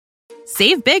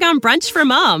Save big on brunch for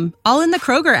mom, all in the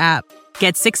Kroger app.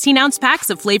 Get 16-ounce packs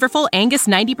of flavorful Angus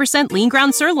 90% lean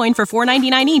ground sirloin for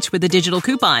 $4.99 each with a digital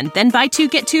coupon. Then buy 2,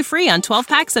 get 2 free on 12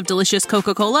 packs of delicious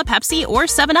Coca-Cola, Pepsi, or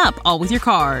 7-Up, all with your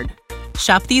card.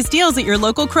 Shop these deals at your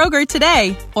local Kroger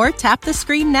today, or tap the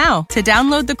screen now to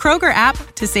download the Kroger app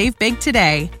to save big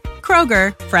today.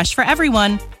 Kroger, fresh for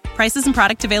everyone. Prices and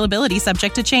product availability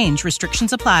subject to change.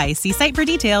 Restrictions apply. See site for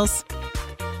details.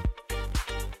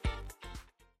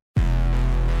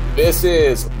 This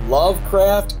is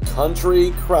Lovecraft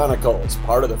Country Chronicles,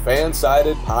 part of the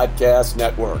Fansided Podcast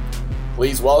Network.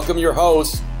 Please welcome your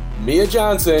hosts, Mia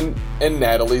Johnson and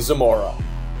Natalie Zamora.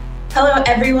 Hello,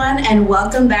 everyone, and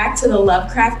welcome back to the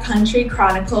Lovecraft Country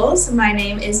Chronicles. My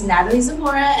name is Natalie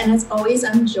Zamora, and as always,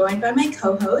 I'm joined by my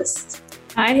co-host.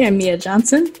 Hi, I'm Mia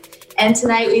Johnson. And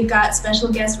tonight we've got special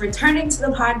guests returning to the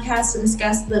podcast to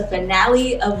discuss the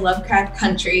finale of Lovecraft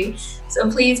Country.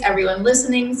 So please, everyone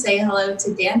listening, say hello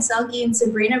to Dan Selke and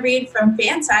Sabrina Reed from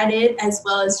Fansided, as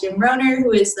well as Jim Rohner,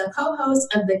 who is the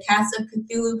co-host of the Cast of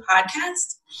Cthulhu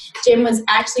podcast. Jim was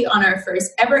actually on our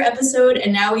first ever episode,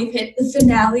 and now we've hit the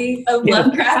finale of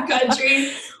Lovecraft Country.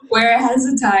 Where has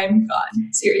the time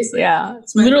gone? Seriously. Yeah.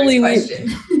 It's my literally first question.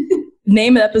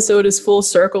 Name of the episode is Full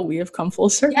Circle. We have come full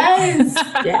circle. Yes.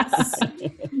 Yes.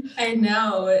 I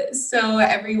know. So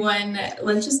everyone,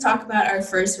 let's just talk about our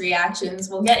first reactions.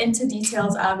 We'll get into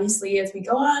details, obviously, as we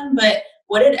go on, but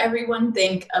what did everyone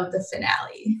think of the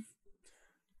finale?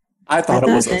 I thought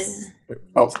it was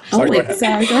sorry, go ahead.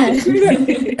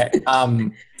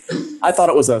 I thought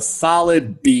it was a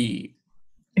solid B.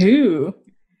 Ooh.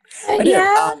 I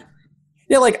don't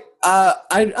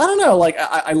know. Like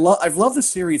I've loved the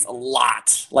series a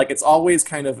lot. Like it's always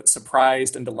kind of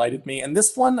surprised and delighted me. And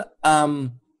this one,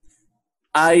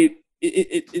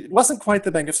 it wasn't quite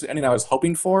the magnificent ending I was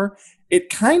hoping for. It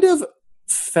kind of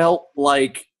felt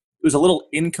like it was a little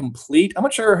incomplete. I'm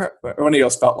not sure how anybody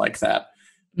else felt like that.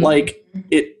 Mm-hmm. Like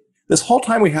this whole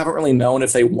time we haven't really known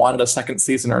if they wanted a second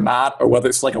season or not, or whether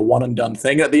it's like a one and done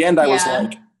thing. At the end, I was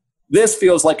like, this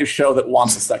feels like a show that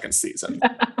wants a second season.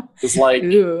 It's like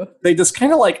they just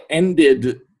kind of like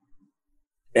ended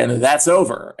and that's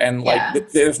over. And like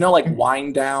there's no like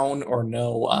wind down or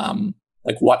no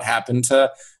like what happened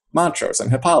to Montrose and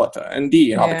Hippolyta and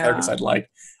Dee and all the characters I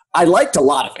liked a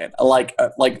lot of it. Like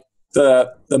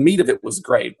the meat of it was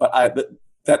great, but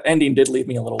that ending did leave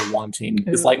me a little wanting.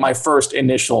 Ooh. It's like my first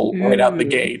initial right out the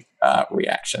gate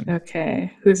reaction.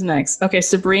 Okay, who's next? Okay,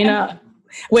 Sabrina.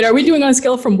 Wait, are we doing on a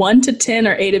scale from 1 to 10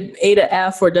 or A to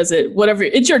F, or does it, whatever,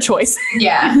 it's your choice.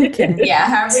 Yeah.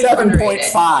 Yeah.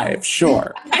 7.5,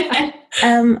 sure.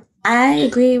 I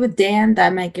agree with Dan that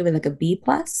I might give it like a B+.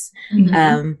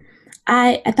 Mm-hmm.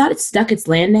 I thought it stuck its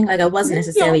landing. Like I wasn't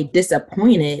necessarily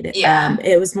disappointed. Yeah.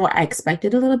 It was more, I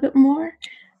expected a little bit more.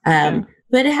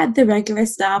 But it had the regular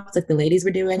stuff, like the ladies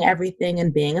were doing everything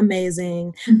and being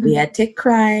amazing. Mm-hmm. We had Tick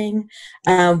crying.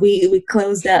 We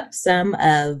closed up some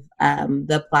of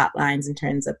the plot lines in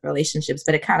terms of relationships,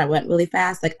 but it kind of went really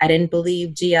fast. Like I didn't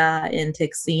believe Gia and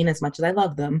Tick's scene as much as I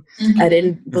love them. Mm-hmm. I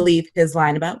didn't believe his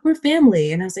line about we're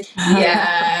family, and I was like,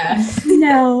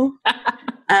 no.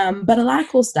 But a lot of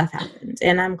cool stuff happened,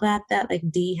 and I'm glad that like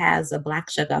Dee has a black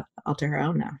sugar all to her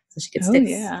own now, so she can stick.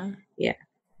 Yeah.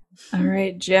 All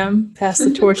right, Jim, pass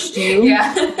the torch to you.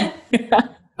 Yeah.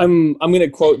 I'm going to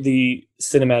quote the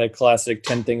cinematic classic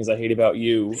 10 Things I Hate About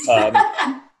You,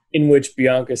 in which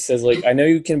Bianca says, like, I know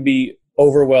you can be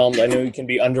overwhelmed, I know you can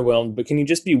be underwhelmed, but can you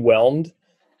just be whelmed?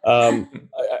 I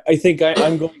think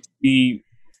I'm going to be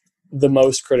the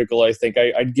most critical, I think.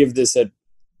 I'd give this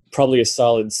probably a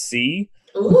solid C.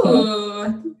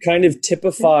 Ooh. Kind of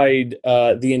typified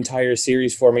the entire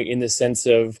series for me in the sense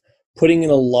of putting in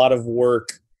a lot of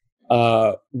work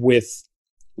with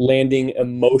landing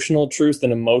emotional truth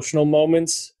and emotional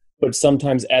moments, but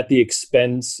sometimes at the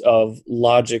expense of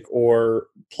logic or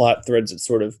plot threads that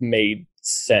sort of made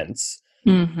sense.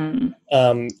 Mm-hmm.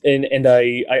 And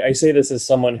I say this as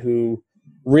someone who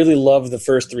really loved the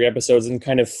first 3 episodes and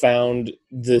kind of found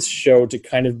this show to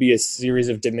kind of be a series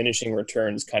of diminishing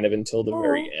returns kind of until the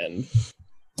very end.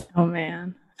 Oh,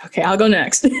 man. Okay, I'll go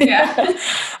next. Yeah.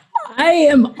 I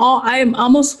am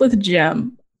almost with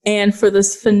Jim. And for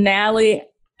this finale,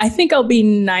 I think I'll be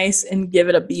nice and give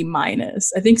it a B-. I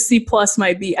think C+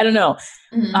 might be, I don't know.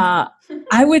 Mm-hmm.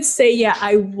 I would say,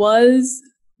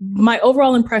 my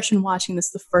overall impression watching this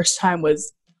the first time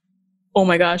was, oh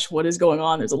my gosh, what is going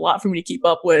on? There's a lot for me to keep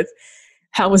up with.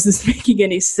 How was this making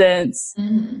any sense?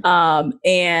 Mm-hmm.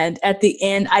 And at the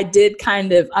end, I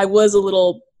was a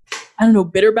little,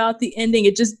 bitter about the ending.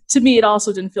 It just, to me, it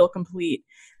also didn't feel complete.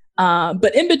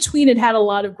 But in between, it had a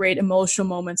lot of great emotional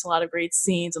moments, a lot of great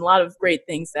scenes, and a lot of great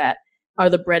things that are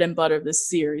the bread and butter of this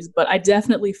series. But I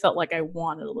definitely felt like I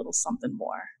wanted a little something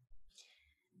more.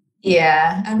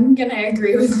 Yeah, I'm going to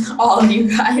agree with all of you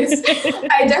guys.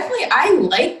 I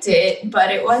liked it,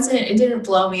 but it didn't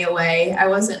blow me away. I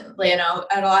wasn't,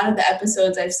 at a lot of the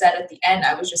episodes I've said at the end,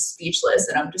 I was just speechless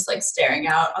and I'm just like staring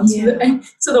out onto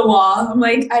to the wall. I'm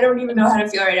like, I don't even know how to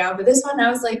feel right now. But this one, I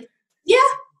was like, yeah,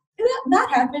 that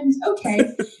happened. Okay.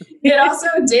 It also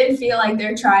did feel like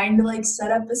they're trying to like set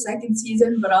up a second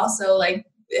season, but also like,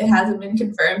 it hasn't been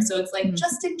confirmed, so it's like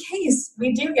just in case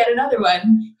we do get another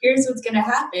one, here's what's gonna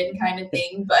happen kind of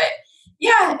thing. But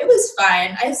yeah, it was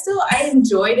fine. I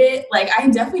enjoyed it. Like I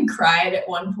definitely cried at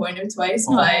one point or twice.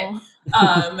 Aww.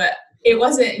 But it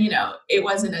wasn't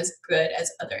as good as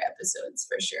other episodes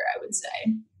for sure, I would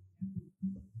say.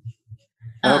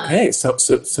 Okay,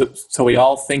 so we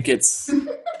all think it's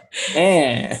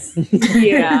yeah.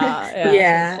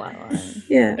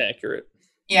 Accurate.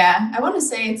 Yeah, I want to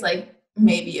say it's like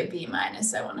maybe a B-,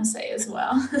 I want to say as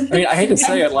well. I mean, I hate to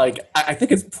say it, like, I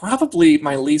think it's probably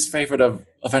my least favorite of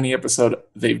any episode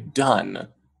they've done,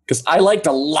 because I liked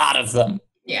a lot of them.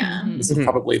 Yeah. This is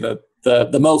probably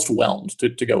the most whelmed,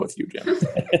 to go with you, Jim.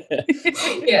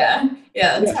 Yeah,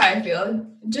 that's how I feel.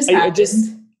 It just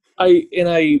happened.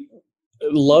 I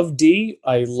love Dee.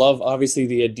 I love, obviously,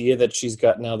 the idea that she's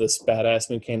got now this badass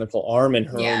mechanical arm and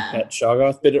her own pet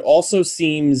Shoggoth, but it also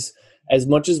seems, as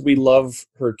much as we love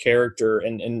her character,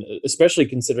 and especially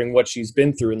considering what she's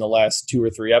been through in the last 2 or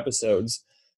 3 episodes,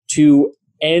 to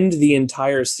end the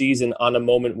entire season on a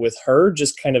moment with her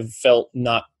just kind of felt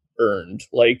not earned.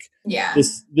 Like,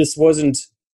 this wasn't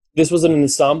an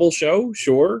ensemble show,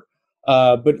 sure,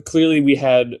 but clearly we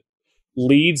had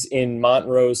leads in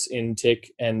Montrose, in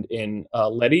Tick, and in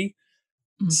Letty.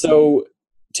 Mm-hmm. So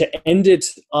to end it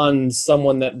on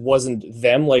someone that wasn't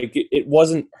them, like it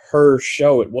wasn't her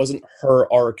show, it wasn't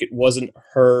her arc, it wasn't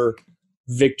her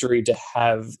victory to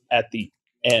have at the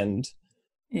end.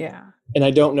 Yeah. And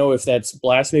I don't know if that's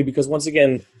blasphemy, because once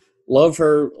again, love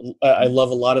her. I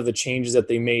love a lot of the changes that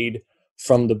they made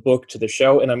from the book to the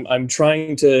show, and I'm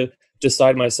trying to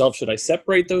decide myself, should I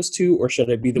separate those two, or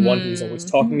should I be the one who's always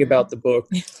talking about the book?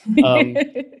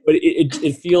 But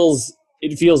it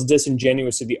feels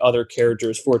disingenuous to the other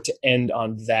characters for it to end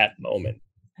on that moment.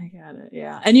 I got it.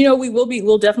 Yeah. And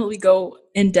we'll definitely go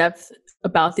in depth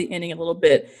about the ending a little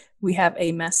bit. We have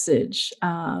a message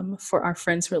for our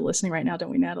friends who are listening right now,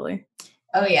 don't we, Natalie?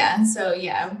 Oh yeah. So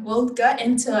we'll get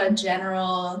into a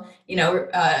general,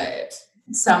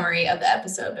 summary of the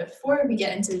episode. But before we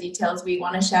get into the details, we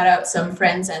want to shout out some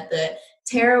friends at the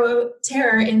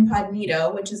Terror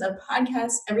Incognito, which is a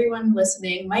podcast everyone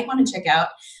listening might want to check out.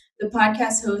 The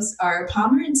podcast hosts are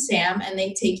Palmer and Sam, and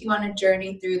they take you on a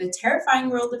journey through the terrifying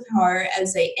world of horror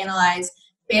as they analyze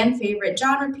fan favorite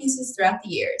genre pieces throughout the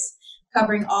years,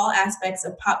 covering all aspects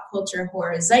of pop culture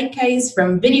horror zeitgeist,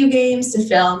 from video games to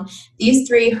film. These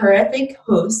 3 horrific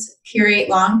hosts curate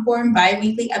long-form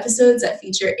bi-weekly episodes that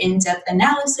feature in-depth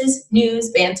analysis, news,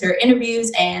 banter,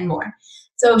 interviews, and more.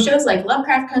 So shows like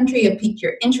Lovecraft Country have piqued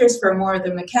your interest for more of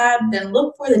the macabre, then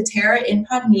look for the Terror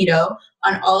Incognito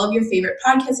on all of your favorite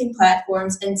podcasting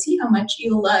platforms and see how much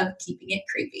you'll love keeping it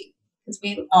creepy. Because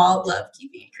we all love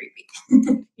keeping it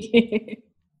creepy.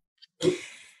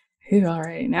 All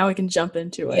right, now we can jump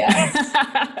into it.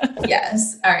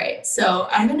 Yes. All right. So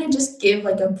I'm going to just give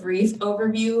like a brief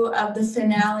overview of the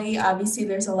finale. Obviously,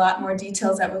 there's a lot more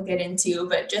details that we'll get into,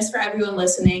 but just for everyone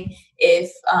listening,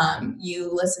 if you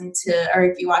listen to, or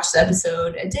if you watched the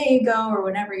episode a day ago or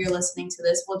whenever you're listening to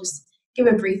this, we'll just give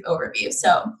a brief overview.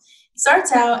 So it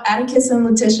starts out, Atticus and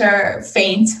Letitia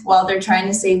faint while they're trying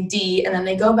to save Dee, and then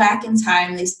they go back in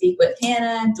time. They speak with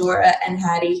Hannah, Dora, and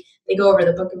Hattie. They go over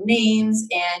the Book of Names,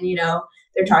 and,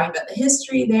 they're talking about the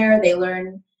history there. They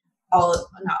learn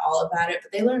not all about it,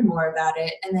 but they learn more about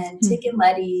it. And then Tick and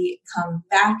Letty come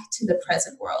back to the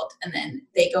present world, and then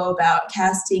they go about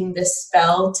casting this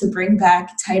spell to bring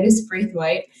back Titus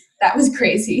Braithwaite. That was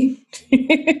crazy.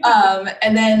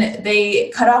 And then they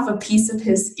cut off a piece of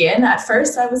his skin. At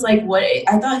first, I was like, what?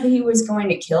 I thought he was going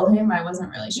to kill him. I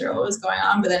wasn't really sure what was going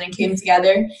on, but then it came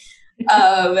together.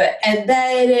 And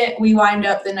then we wind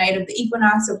up the night of the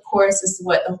equinox. Of course, this is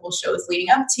what the whole show is leading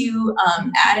up to.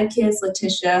 Atticus,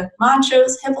 Letitia,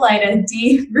 Montrose, Hippolyta,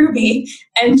 Dee, Ruby,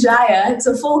 and Jaya. It's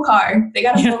a full car. They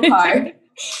got a full car.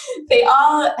 They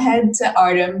all head to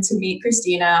Artem to meet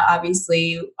Christina,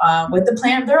 obviously, with the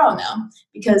plan of their own, though,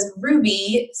 because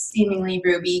seemingly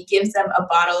Ruby, gives them a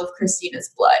bottle of Christina's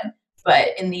blood. But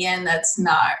in the end, that's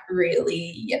not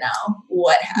really,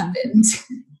 what happened.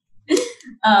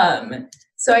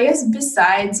 So I guess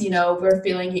besides, we're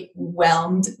feeling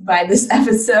whelmed by this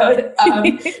episode,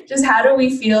 just how do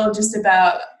we feel just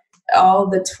about all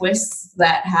the twists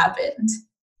that happened?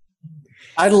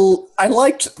 I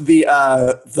liked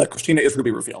the Christina is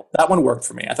Ruby reveal. That one worked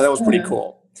for me. I thought that was pretty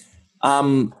cool.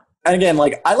 And again,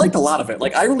 I liked a lot of it.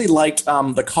 I really liked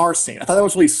the car scene. I thought that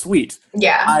was really sweet.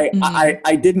 Yeah.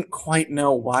 I didn't quite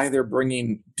know why they're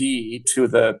bringing Dee to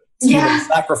the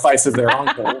sacrifice of their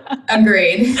uncle.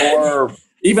 Agreed. Or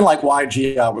even why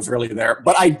Gia was really there.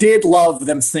 But I did love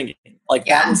them singing.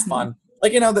 That was fun.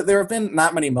 That there have been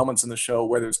not many moments in the show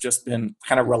where there's just been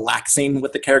kind of relaxing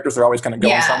with the characters. They're always kind of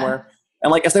going somewhere.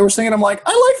 And as they were singing, I'm like,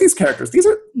 I like these characters. These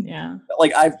are,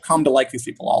 I've come to like these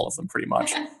people, all of them pretty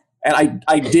much. And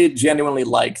I did genuinely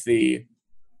like the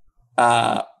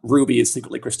Ruby is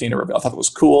secretly Christina reveal. I thought it was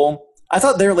cool. I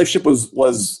thought their relationship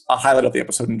was a highlight of the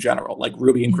episode in general.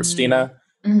 Ruby and Christina.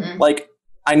 Mm-hmm.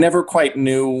 I never quite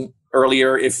knew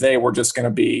earlier if they were just going to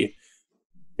be,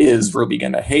 is Ruby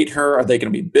going to hate her? Are they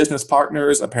going to be business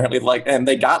partners? Apparently, and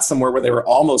they got somewhere where they were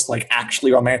almost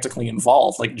actually romantically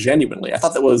involved, genuinely. I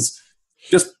thought that was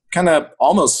just kind of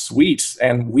almost sweet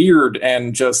and weird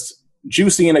and just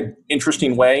juicy in an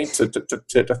interesting way to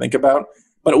think about.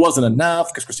 But it wasn't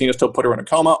enough because Christina still put her in a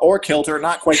coma or killed her.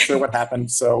 Not quite sure what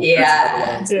happened. So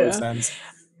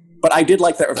But I did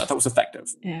like that. I thought it was effective.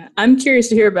 Yeah, I'm curious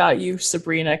to hear about you,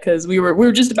 Sabrina, because we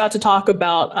were just about to talk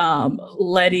about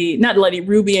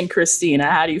Ruby and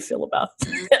Christina. How do you feel about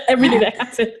everything that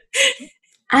happened?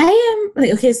 I am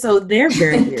okay. So they're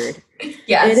very weird.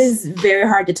 Yes, it is very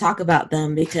hard to talk about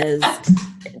them because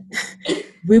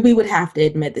Ruby would have to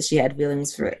admit that she had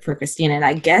feelings for Christina, and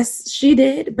I guess she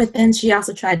did. But then she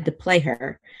also tried to play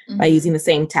her by using the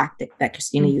same tactic that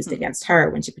Christina used against her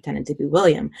when she pretended to be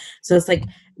William. So it's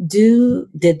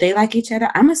did they like each other?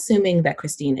 I'm assuming that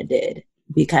Christina did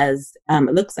because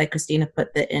it looks like Christina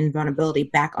put the invulnerability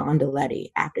back onto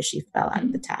Letty after she fell out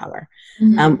of the tower,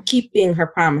 keeping her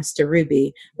promise to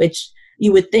Ruby, which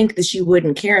you would think that she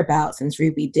wouldn't care about since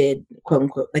Ruby did, quote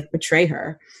unquote, betray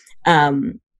her.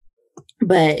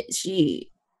 But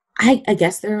I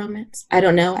guess they're romance. I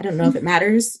don't know. I don't know if it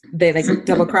matters. They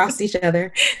double crossed each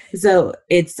other. So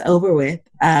it's over with.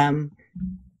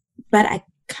 But I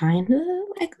kind of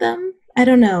like them. I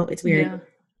don't know. It's weird.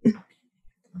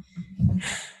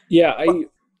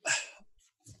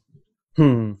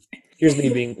 Here's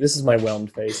me being, this is my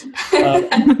whelmed face.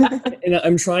 And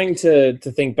I'm trying to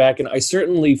think back, and I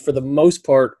certainly, for the most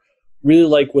part, really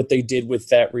like what they did with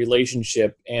that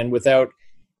relationship. And without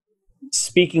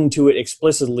speaking to it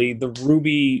explicitly, the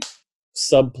Ruby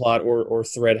subplot or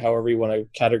thread, however you want to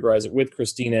categorize it, with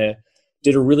Christina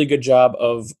did a really good job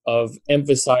of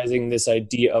emphasizing this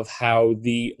idea of how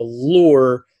the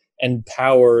allure and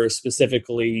power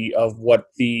specifically of what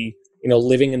the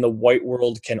living in the white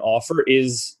world can offer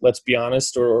is, let's be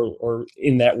honest, or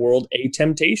in that world, a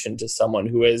temptation to someone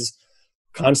who has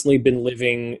constantly been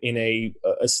living in a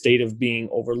state of being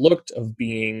overlooked, of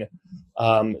being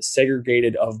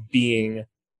segregated, of being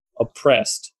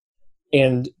oppressed.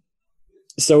 And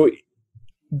so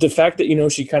the fact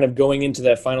that, she kind of going into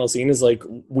that final scene is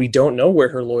we don't know where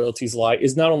her loyalties lie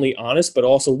is not only honest, but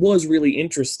also was really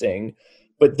interesting.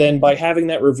 But then by having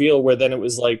that reveal where then it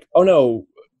was oh no,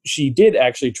 she did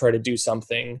actually try to do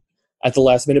something at the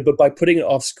last minute, but by putting it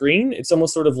off screen, it's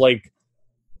almost sort of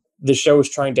the show is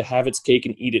trying to have its cake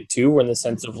and eat it too, in the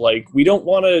sense of we don't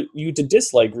want you to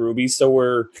dislike Ruby, so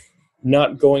we're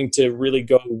not going to really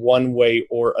go one way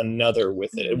or another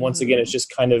with it. And once again, it's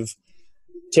just kind of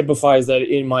typifies that,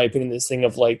 in my opinion, this thing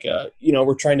of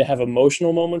we're trying to have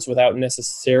emotional moments without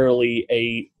necessarily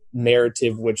a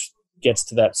narrative which gets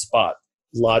to that spot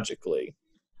logically.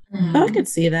 I could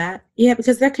see that. Yeah,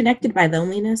 because they're connected by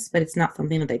loneliness, but it's not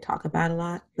something that they talk about a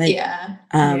lot.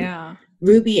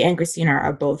 Ruby and Christina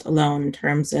are both alone in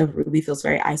terms of Ruby feels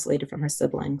very isolated from her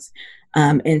siblings.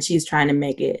 And she's trying to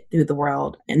make it through the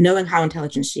world, and knowing how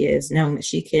intelligent she is, knowing that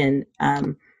she can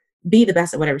be the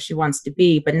best at whatever she wants to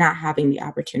be, but not having the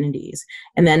opportunities.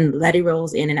 And then Letty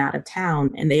rolls in and out of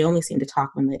town, and they only seem to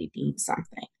talk when Letty needs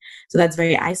something. So that's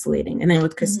very isolating. And then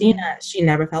with Christina, she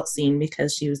never felt seen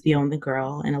because she was the only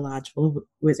girl in a lodge full of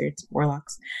wizards,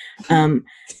 warlocks. And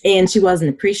she wasn't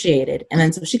appreciated. And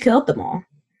then so she killed them all.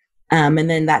 And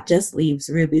then that just leaves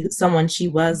Ruby, someone she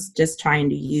was just trying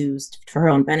to use for her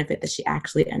own benefit, that she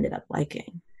actually ended up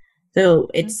liking. So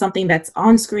it's something that's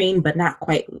on screen, but not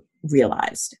quite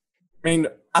realized. I mean,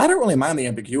 I don't really mind the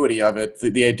ambiguity of it.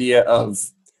 The idea of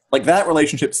that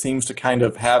relationship seems to kind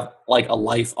of have a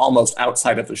life almost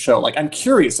outside of the show. I'm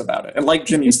curious about it. And like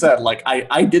Jim, you said,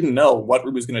 I didn't know what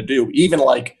Ruby was going to do, even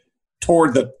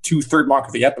toward the 2/3 mark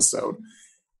of the episode.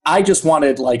 I just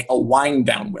wanted like a wind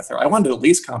down with her. I wanted at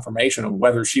least confirmation of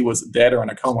whether she was dead or in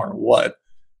a coma or what.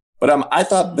 But I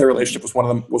thought their relationship was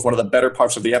one of the better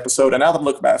parts of the episode. And now that I'm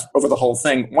looking back over the whole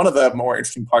thing, one of the more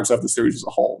interesting parts of the series as a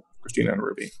whole, Christina and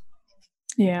Ruby.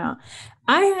 Yeah.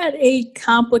 I had a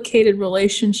complicated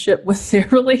relationship with their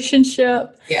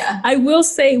relationship. Yeah. I will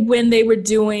say when they were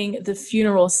doing the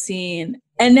funeral scene,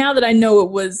 and now that I know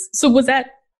was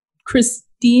that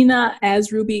Christina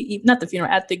as Ruby, not the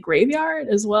funeral, at the graveyard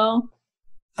as well?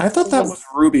 I thought that was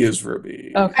Ruby as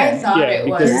Ruby. Okay. I thought it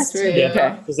was too.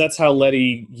 Yeah, because that's how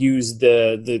Letty used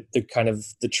the kind of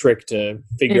the trick to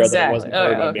figure out that it wasn't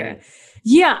her. Okay.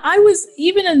 Yeah, I was,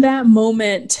 even in that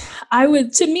moment,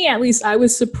 to me at least, I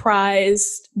was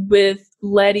surprised with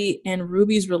Letty and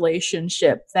Ruby's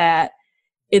relationship that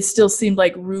it still seemed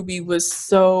like Ruby was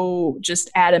so just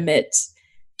adamant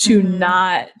to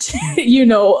not,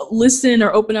 listen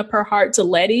or open up her heart to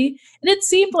Letty. And it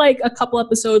seemed like a couple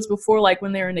episodes before, like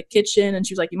when they were in the kitchen and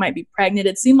she was like, you might be pregnant,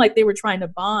 it seemed like they were trying to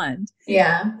bond.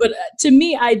 Yeah. But to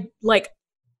me,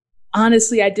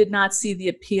 honestly, I did not see the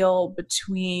appeal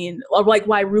between, or like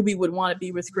why Ruby would want to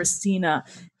be with Christina,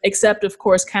 except of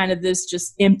course, kind of this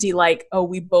just empty, like, oh,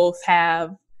 we both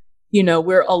have,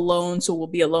 we're alone, so we'll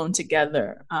be alone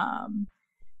together.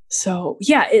 So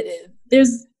yeah,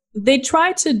 they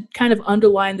try to kind of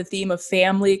underline the theme of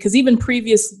family, because even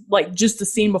previous, like just the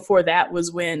scene before that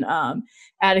was when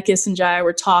Atticus and Jaya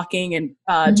were talking,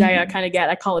 and Jaya kind of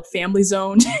I call it family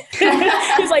zoned.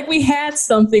 He's like, we had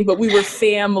something, but we were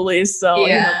family. So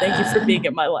thank you for being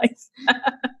in my life.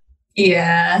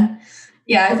 Yeah.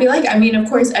 Yeah, I feel like, of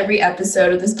course, every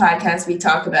episode of this podcast, we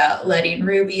talk about Letty and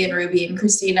Ruby and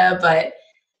Christina, but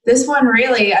this one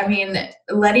really,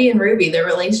 Letty and Ruby, their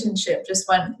relationship just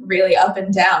went really up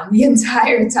and down the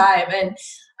entire time. And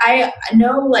I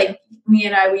know, like, me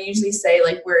and I, we usually say,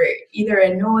 like, we're either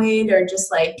annoyed or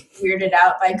just, like, weirded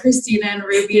out by Christina and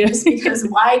Ruby just because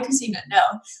why Christina? No.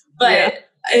 But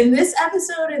in this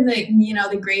episode, in the,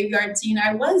 the graveyard scene,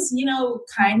 I was,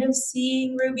 kind of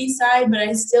seeing Ruby's side, but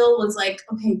I still was like,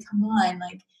 okay, come on,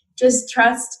 like, just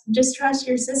trust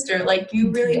your sister. Like, you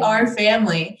really are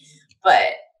family.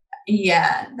 But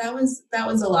yeah, that was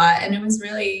a lot. And it was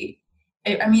really,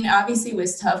 obviously it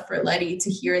was tough for Letty to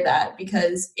hear that,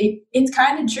 because it's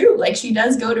kind of true. Like, she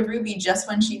does go to Ruby just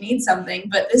when she needs something,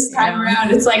 but this time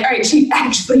around, it's like, all right, she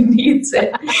actually needs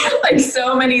it. Like,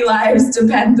 so many lives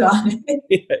depend on it.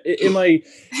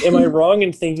 Yeah. Am I wrong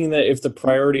in thinking that if the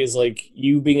priority is like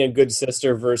you being a good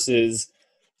sister versus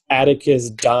Atticus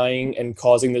dying and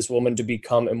causing this woman to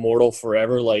become immortal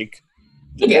forever, like,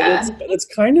 let's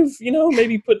kind of,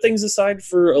 maybe put things aside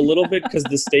for a little bit, because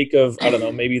the stake of, I don't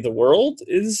know, maybe the world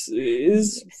is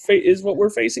what we're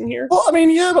facing here. Well,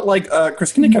 but like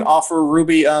Christina can offer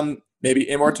Ruby maybe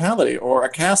immortality or a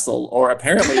castle, or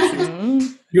apparently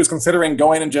he was considering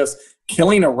going and just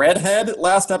killing a redhead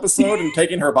last episode and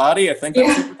taking her body. I think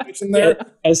that's the implication there. Yeah,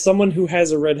 as someone who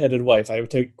has a redheaded wife, I would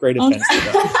take great offense to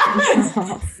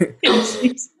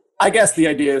that. I guess the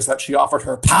idea is that she offered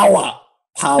her power,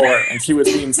 and she was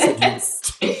being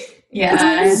seduced. Yeah,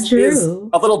 that's true.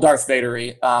 A little Darth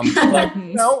Vader-y. But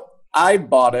I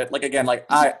bought it. Like, again, like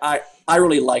I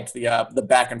really liked the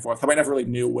back and forth. I never really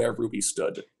knew where Ruby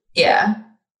stood. Yeah,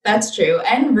 that's true.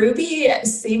 And Ruby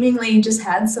seemingly just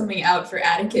had something out for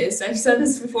Atticus. I've said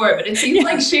this before, but it seems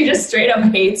like she just straight up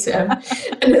hates him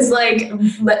and is like,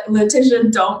 Letitia,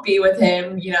 don't be with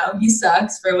him. He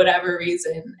sucks for whatever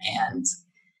reason. And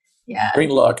yeah. I mean,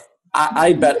 look,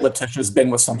 I bet Letitia's been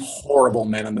with some horrible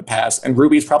men in the past, and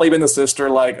Ruby's probably been the sister,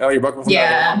 like, oh, you're broken with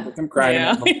him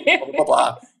crying, blah, blah, blah,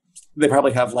 blah. They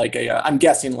probably have like I'm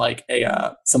guessing like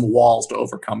some walls to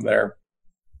overcome there.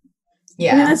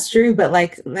 Yeah, that's true. But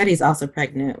like, Letty's also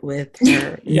pregnant with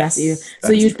her nephew,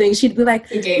 so you'd think she'd be like,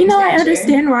 I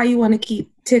understand why you want to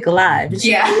keep Tick alive.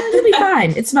 It'll be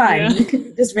fine. It's fine. Yeah. You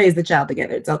can just raise the child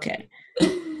together. It's okay.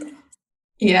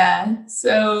 Yeah.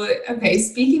 So, okay,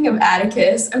 speaking of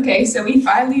Atticus, so we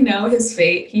finally know his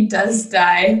fate. He does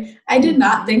die. I did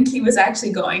not think he was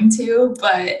actually going to,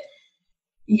 but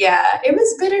yeah, it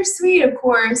was bittersweet, of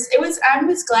course. I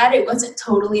was glad it wasn't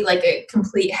totally like a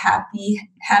complete happy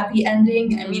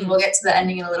ending. We'll get to the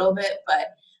ending in a little bit, but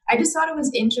I just thought it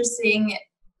was interesting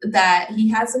that he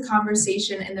has a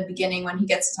conversation in the beginning when he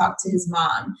gets to talk to his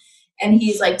mom. And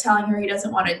he's like telling her he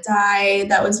doesn't want to die.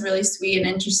 That was really sweet and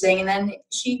interesting. And then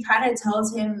she kind of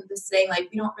tells him this thing, like,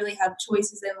 we don't really have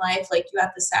choices in life. Like, you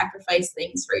have to sacrifice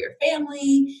things for your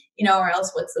family, or else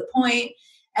what's the point?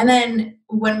 And then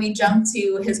when we jump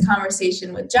to his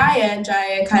conversation with Jaya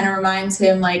kind of reminds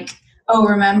him, like, oh,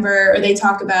 remember, or they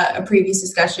talk about a previous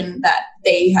discussion that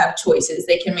they have choices.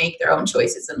 They can make their own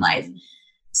choices in life.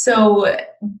 So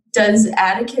does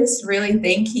Atticus really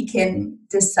think he can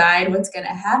decide what's going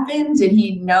to happen? Did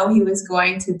he know he was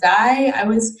going to die? I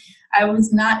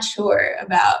was not sure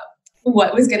about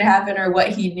what was going to happen or what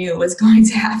he knew was going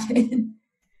to happen.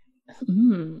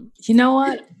 You know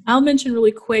what? I'll mention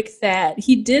really quick that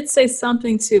he did say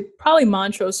something to probably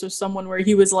Montrose or someone where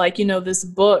he was like, this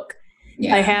book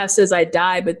I have says I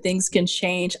die, but things can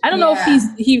change. I don't know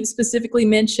if he specifically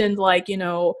mentioned like,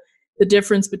 the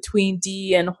difference between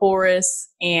Dee and Horace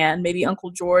and maybe Uncle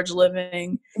George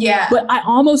living. Yeah. But I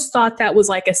almost thought that was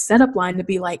like a setup line to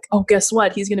be like, oh, guess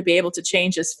what? He's going to be able to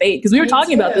change his fate. Because we were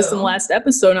talking about this in the last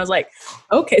episode. And I was like,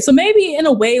 okay, so maybe in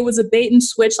a way it was a bait and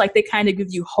switch. Like they kind of give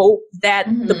you hope that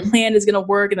the plan is going to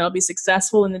work and it'll be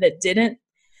successful, and then it didn't.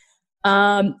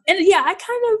 And yeah, I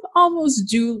kind of almost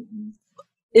do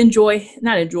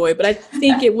not enjoy, but I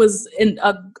think it was an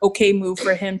okay move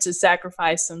for him to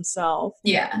sacrifice himself.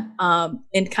 Yeah.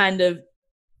 And kind of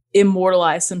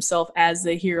immortalize himself as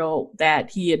the hero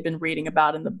that he had been reading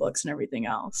about in the books and everything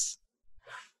else.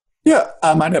 Yeah,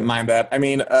 I didn't mind that. I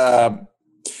mean, I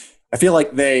feel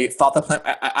like they thought the plan.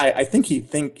 I think he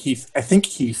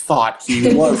thought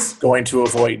he was going to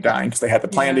avoid dying because they had the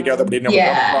plan together, but they didn't know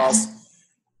what to cross.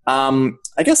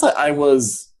 I guess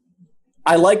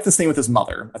I liked the scene with his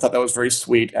mother. I thought that was very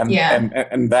sweet, and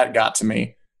that got to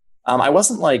me. I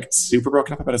wasn't like super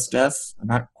broken up about his death. I'm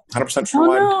not 100% sure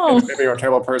why. Maybe you're a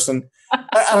terrible person.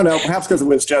 I don't know. Perhaps because it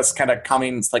was just kind of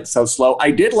coming like so slow.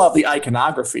 I did love the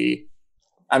iconography.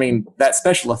 I mean, that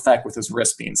special effect with his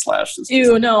wrist being slashed.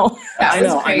 Ew, no. I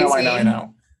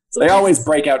know. They always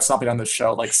break out something on this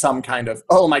show, like some kind of,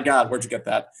 oh my God, where'd you get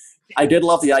that? I did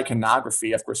love the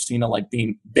iconography of Christina like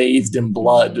being bathed in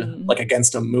blood, like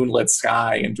against a moonlit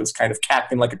sky and just kind of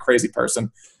cackling like a crazy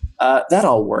person. That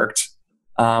all worked.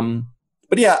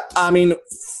 But yeah, I mean,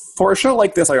 for a show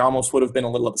like this, I almost would have been a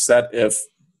little upset if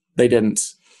they didn't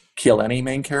kill any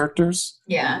main characters.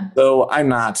 Yeah. So I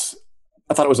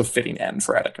thought it was a fitting end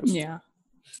for Atticus. Yeah.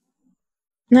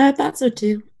 No, I thought so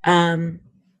too.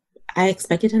 I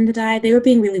expected him to die. They were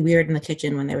being really weird in the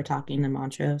kitchen when they were talking to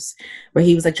Montrose, where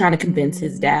he was like trying to convince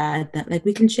his dad that like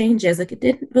we can change it. Like it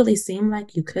didn't really seem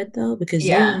like you could though, because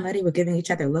you and Letty were giving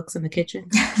each other looks in the kitchen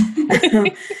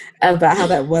about how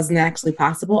that wasn't actually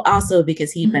possible. Also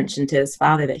because he mentioned to his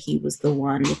father that he was the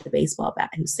one with the baseball bat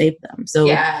who saved them. So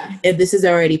if this is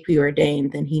already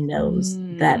preordained, then he knows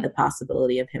that the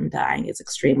possibility of him dying is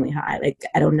extremely high. Like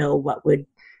I don't know what would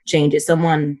change it.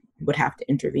 Someone would have to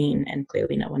intervene, and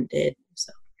clearly no one did.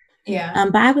 So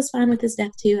but I was fine with his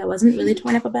death too. I wasn't really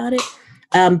torn up about it.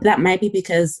 That might be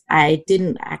because I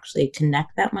didn't actually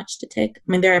connect that much to Tick.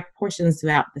 I mean, there are portions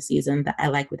throughout the season that I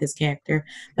like with his character,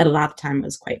 but a lot of time it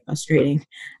was quite frustrating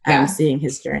seeing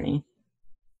his journey.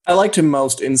 I liked him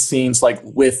most in scenes like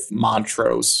with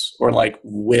Montrose or like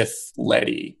with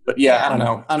Letty. But I don't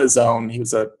know. On his own,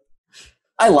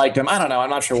 I liked him. I don't know. I'm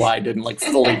not sure why I didn't like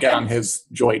fully get on his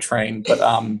joy train, but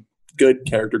good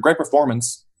character, great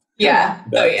performance. Yeah.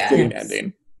 Fitting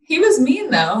ending. He was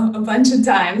mean though a bunch of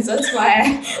times. That's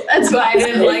why I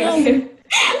didn't like him.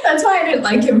 That's why I didn't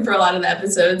like him for a lot of the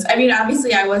episodes. I mean,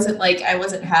 obviously I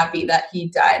wasn't happy that he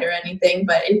died or anything,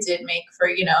 but it did make for,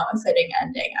 a fitting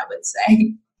ending, I would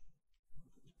say.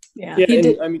 Yeah,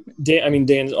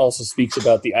 Dan also speaks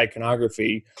about the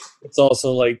iconography. It's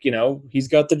also like, he's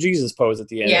got the Jesus pose at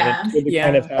the end. Yeah. And it's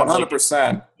kind of have,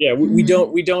 100%. We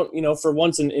don't, for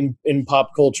once in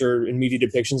pop culture, in media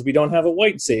depictions, we don't have a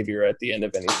white savior at the end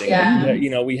of anything.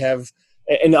 Yeah. We have,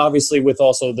 and obviously with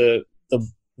also the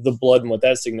blood and what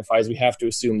that signifies, we have to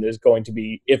assume there's going to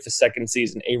be, if a second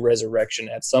season, a resurrection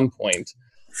at some point.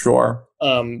 Sure.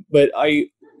 But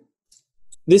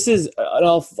this is, and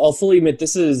I'll fully admit,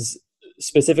 this is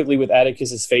specifically with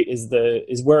Atticus's fate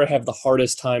is where I have the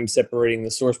hardest time separating the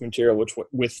source material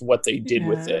with what they did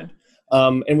with it,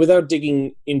 and without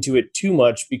digging into it too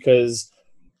much, because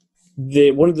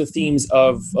one of the themes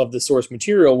of the source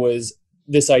material was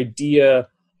this idea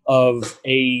of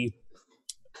a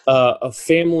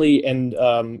family and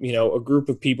a group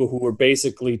of people who were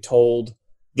basically told,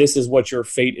 this is what your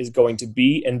fate is going to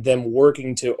be, and them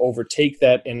working to overtake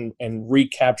that and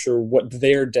recapture what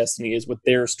their destiny is, what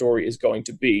their story is going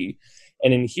to be.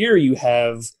 And in here you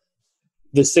have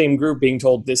the same group being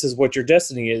told, this is what your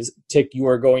destiny is, Tick, you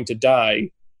are going to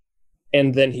die.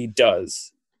 And then he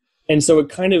does. And so it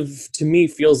kind of, to me,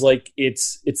 feels like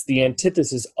it's the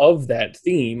antithesis of that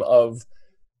theme of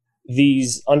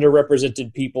these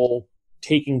underrepresented people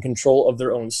taking control of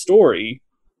their own story,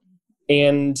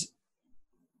 and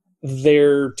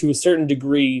they're, to a certain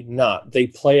degree, not. They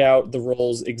play out the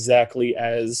roles exactly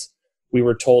as we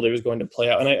were told it was going to play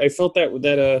out. And I felt that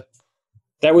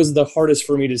that was the hardest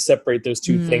for me to separate those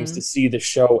two things, to see the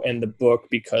show and the book,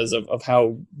 because of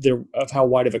how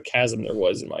wide of a chasm there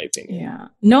was, in my opinion. Yeah.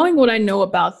 Knowing what I know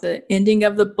about the ending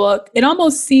of the book, it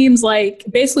almost seems like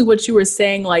basically what you were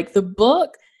saying, like the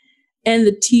book and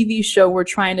the TV show were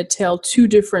trying to tell two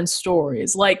different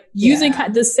stories, like using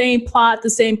the same plot, the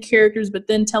same characters, but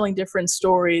then telling different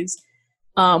stories.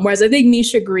 Whereas I think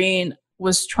Misha Green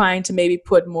was trying to maybe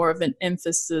put more of an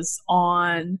emphasis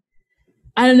on,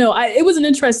 I don't know. It was an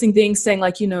interesting thing saying,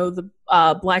 like, the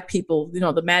Black people,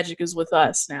 the magic is with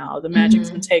us now. The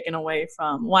magic's been taken away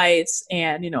from whites,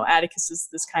 and, Atticus is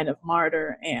this kind of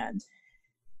martyr, and,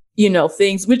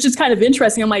 things, which is kind of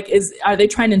interesting. I'm like, are they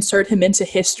trying to insert him into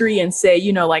history and say,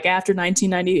 like after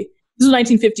 1990, this was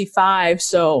 1955.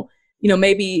 So,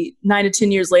 maybe 9 to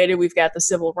 10 years later, we've got the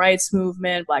civil rights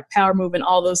movement, Black Power movement,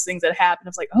 all those things that happened.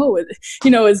 It's like, oh,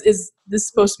 is this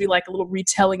supposed to be like a little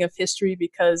retelling of history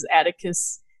because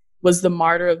Atticus was the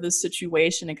martyr of this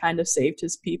situation and kind of saved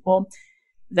his people?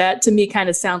 That to me kind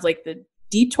of sounds like the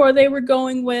detour they were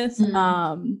going with.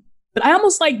 But I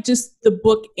almost like just the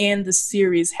book and the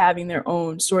series having their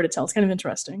own story to tell. It's kind of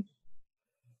interesting.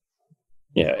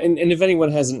 Yeah, and if anyone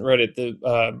hasn't read it,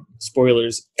 the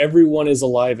spoilers, everyone is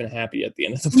alive and happy at the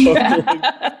end of the book.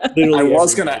 I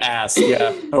was going to ask,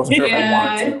 I wasn't sure if I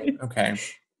wanted to. Okay.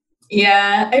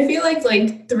 Yeah, I feel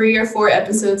like 3 or 4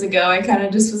 episodes ago, I kind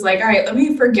of just was like, all right, let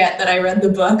me forget that I read the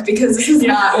book because this is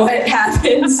not what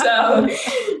happened. So,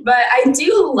 but I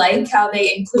do like how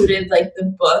they included like the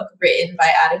book written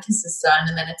by Atticus's son.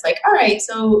 And then it's like, all right,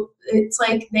 so it's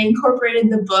like they incorporated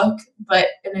the book, but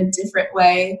in a different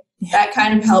way. That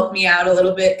kind of helped me out a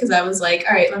little bit because I was like,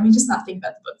 all right, let me just not think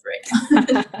about the book right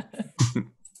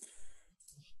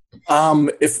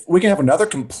now. If we can have another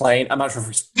complaint, I'm not sure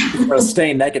if we're going to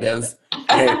stay negative.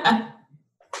 Okay.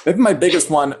 Maybe my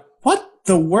biggest one, what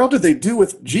the world did they do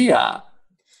with Gia?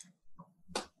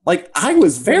 Like, I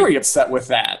was very upset with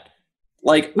that.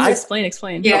 Like, explain.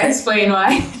 Yeah, explain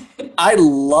why. I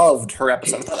loved her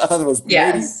episode. I thought it was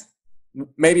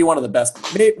maybe one of the best,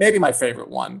 maybe my favorite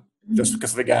one. Just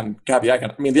because, again, God, the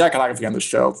iconography on the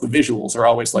show, the visuals are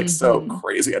always like so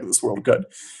crazy out of this world good.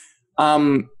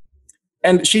 And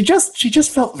she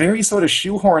just felt very sort of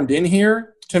shoehorned in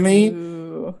here to me.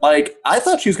 Ooh. Like, I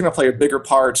thought she was going to play a bigger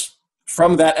part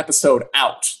from that episode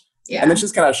out. Yeah. And then she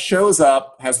just kind of shows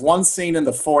up, has one scene in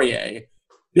the foyer,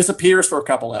 disappears for a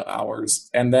couple of hours,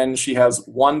 and then she has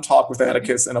one talk with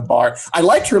Atticus in a bar. I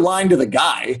liked her line to the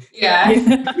guy. Yeah.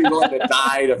 Be willing to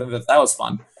die. That was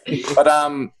fun. But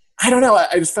I don't know.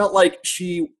 I just felt like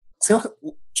she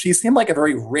seemed like a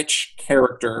very rich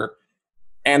character,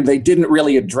 and they didn't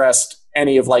really address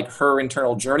any of like her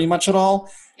internal journey much at all.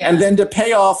 Yeah. And then to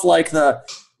pay off like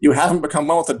you haven't become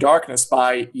one with the darkness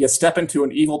by you step into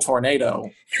an evil tornado,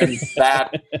 and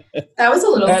that was a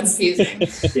little confusing.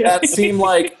 That seemed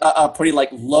like a pretty like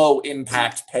low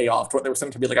impact payoff. There was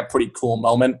something to be like a pretty cool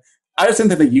moment. I just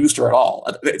didn't think they used her at all.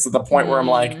 It's at the point where I'm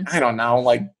like, I don't know,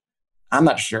 like I'm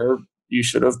not sure you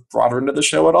should have brought her into the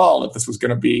show at all if this was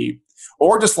going to be,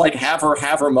 or just like have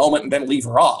her moment and then leave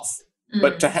her off.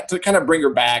 But to kind of bring her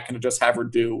back and to just have her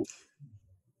do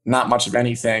not much of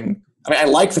anything. I mean, I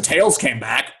like the Tails came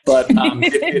back, but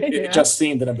it just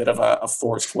seemed in a bit of a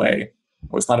forced way.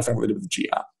 I was not a fan of what they did with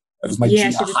Gia. That was my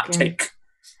Gia hot take.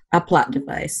 A plot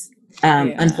device,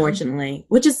 unfortunately.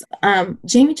 Which is,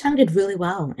 Jamie Chung did really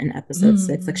well in episode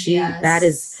 6. Like that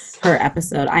is her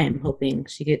episode. I am hoping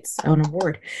she gets an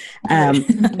award.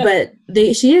 But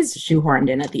she is shoehorned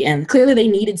in at the end. Clearly they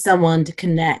needed someone to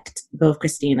connect both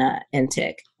Christina and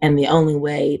Tick. And the only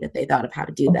way that they thought of how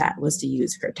to do that was to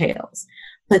use her Tails.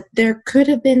 But there could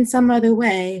have been some other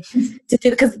way to do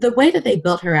it, because the way that they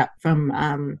built her up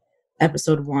from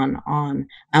episode 1 on,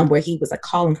 where he was like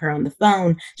calling her on the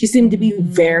phone, she seemed to be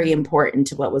very important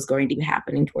to what was going to be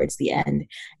happening towards the end.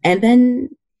 And then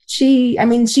she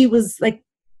was like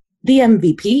the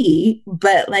MVP,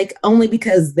 but like only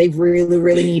because they really,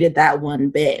 really needed that one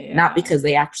bit, not because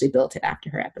they actually built it after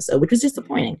her episode, which was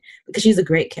disappointing because she's a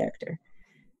great character.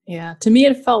 Yeah, to me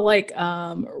it felt like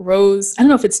Rose, I don't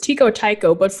know if it's Tico or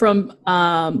Tycho, but from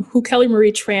who Kelly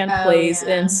Marie Tran plays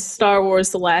in Star Wars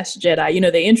The Last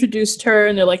Jedi. They introduced her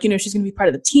and they're like, she's going to be part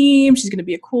of the team. She's going to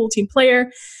be a cool team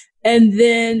player. And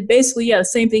then basically, the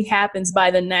same thing happens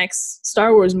by the next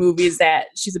Star Wars movie, is that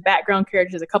she's a background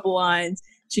character, has a couple lines,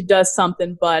 she does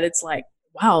something, but it's like,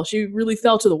 wow, she really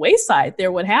fell to the wayside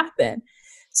there. What happened?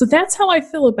 So that's how I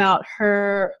feel about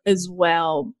her as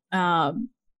well.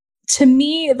 To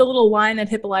me, the little line that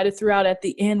Hippolyta threw out at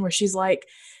the end where she's like,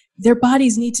 their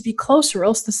bodies need to be closer,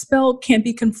 else the spell can't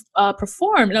be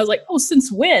performed. And I was like, oh,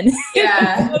 since when?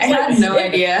 Yeah, I had no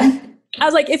idea. I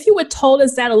was like, if you had told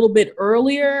us that a little bit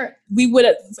earlier, we would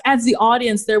have, as the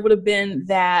audience, there would have been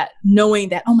that knowing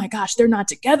that, oh my gosh, they're not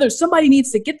together. Somebody needs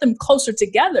to get them closer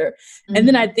together. Mm-hmm. And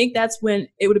then I think that's when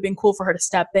it would have been cool for her to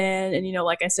step in. And,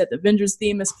 like I said, the Avengers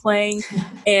theme is playing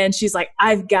and she's like,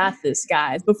 I've got this,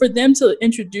 guys. But for them to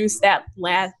introduce that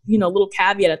last, little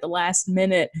caveat at the last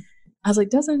minute, I was like,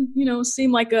 doesn't,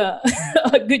 seem like a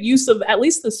good use of at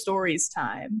least the story's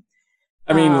time.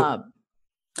 I mean,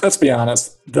 let's be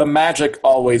honest. The magic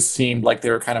always seemed like they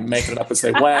were kind of making it up as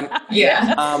they went.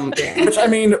 Yeah. Which I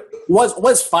mean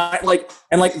was fine.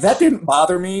 And that didn't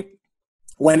bother me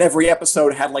when every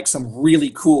episode had like some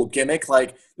really cool gimmick.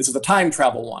 Like this is the time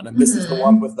travel one, and this is the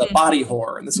one with the body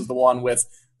horror, and this is the one with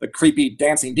the creepy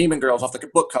dancing demon girls off the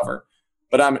book cover.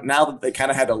 But now that they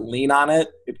kind of had to lean on it,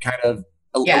 it kind of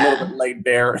a little bit laid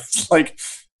bare. It's like.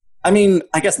 I mean,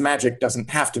 I guess magic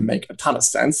doesn't have to make a ton of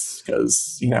sense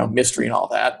because, mystery and all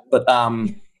that. But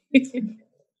I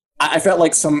felt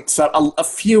like a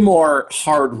few more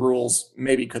hard rules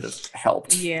maybe could have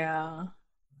helped. Yeah.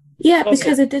 Yeah,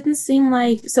 because it didn't seem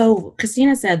like... So,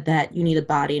 Christina said that you need a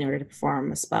body in order to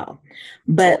perform a spell.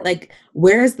 But,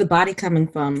 where is the body coming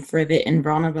from for the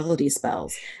invulnerability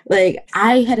spells?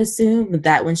 I had assumed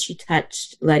that when she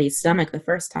touched Letty's stomach the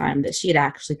first time, that she had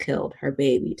actually killed her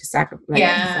baby to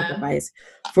sacrifice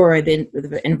for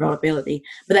the invulnerability.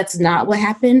 But that's not what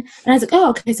happened. And I was like,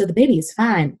 oh, okay, so the baby is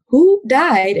fine. Who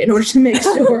died in order to make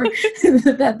sure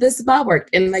that this spell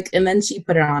worked? And then she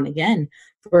put it on again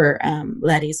for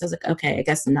Letty. So I was like, okay, I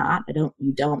guess not. You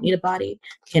don't need a body.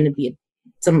 Can it be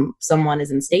someone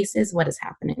is in stasis? What is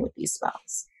happening with these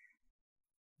spells?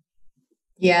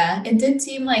 Yeah, it did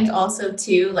seem like also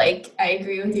too, I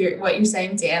agree with what you're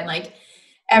saying, Dan,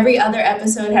 every other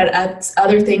episode had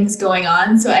other things going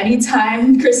on. So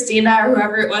anytime Christina or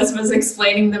whoever it was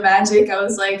explaining the magic, I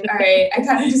was like, all right, I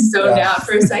kind of just zoned out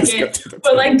for a second,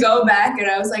 but go back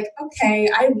and I was like, okay,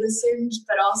 I listened,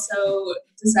 but also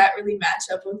does that really match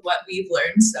up with what we've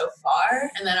learned so far?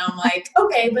 And then I'm like,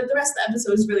 okay, but the rest of the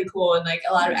episode is really cool and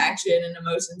a lot of action and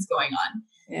emotions going on.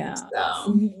 Yeah.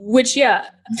 So. Which,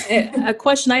 a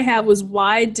question I have was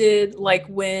why did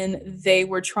when they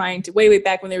were trying to way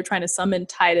back when they were trying to summon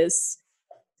Titus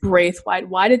Braithwaite,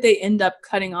 why did they end up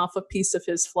cutting off a piece of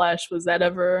his flesh? Was that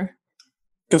ever?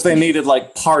 Because they needed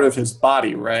part of his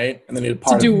body, right? And they needed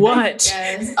part to do what?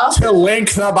 Yes. To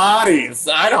link the bodies.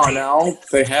 I don't know.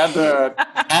 They had to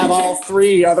have all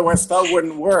three, otherwise spell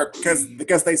wouldn't work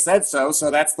because they said so. So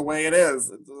that's the way it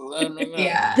is.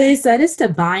 Yeah. They said it's to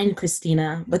bind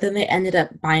Christina, but then they ended up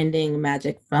binding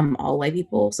magic from all white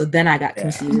people. So then I got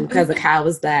confused because how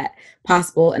is that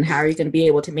possible, and how are you going to be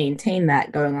able to maintain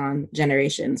that going on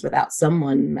generations without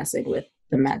someone messing with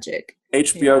the magic?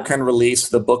 HBO can release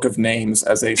the Book of Names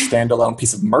as a standalone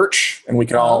piece of merch, and we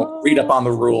can all read up on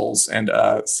the rules and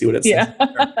see what it says.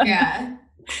 Yeah.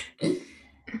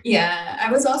 Yeah. I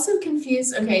was also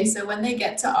confused. Okay, so when they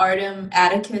get to Artem,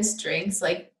 Atticus drinks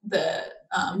the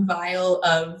vial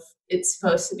of, it's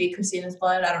supposed to be Christina's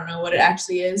blood. I don't know what it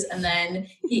actually is. And then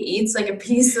he eats a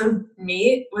piece of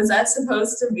meat. Was that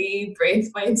supposed to be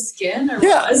Braithwaite's skin or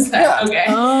what was that? Yeah. Okay.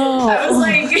 Oh. I was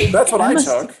like, that's what I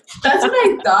took. That's what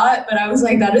I thought, but I was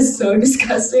like, that is so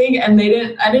disgusting. And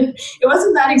it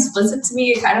wasn't that explicit to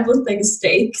me. It kind of looked like a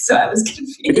steak. So I was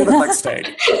confused. It did look like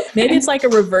steak. Maybe it's like a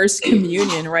reverse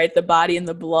communion, right? The body and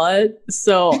the blood.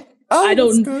 So I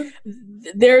don't,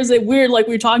 there's a weird, we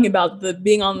were talking about the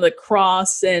being on the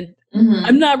cross, and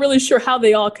I'm not really sure how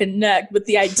they all connect, but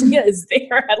the idea is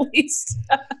there at least.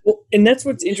 Well, and that's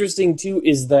what's interesting too,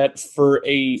 is that for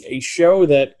a show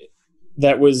that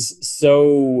was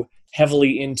so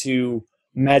heavily into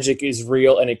magic is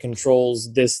real and it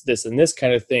controls this, and this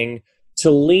kind of thing,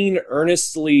 to lean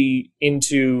earnestly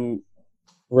into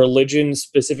religion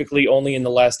specifically only in the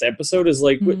last episode is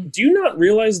do you not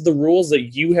realize the rules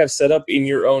that you have set up in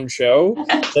your own show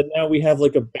that now we have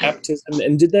a baptism,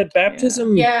 and did that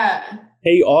baptism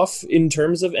pay off in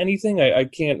terms of anything? I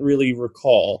can't really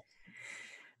recall.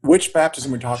 Which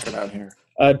baptism are we talking about here?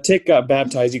 Tick got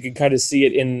baptized. You can kind of see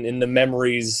it in the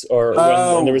memories, or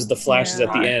when there was the flashes at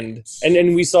the end,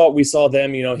 and we saw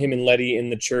them, him and Letty in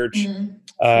the church.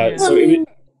 So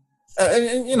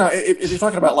if you're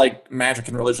talking about magic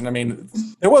and religion, I mean,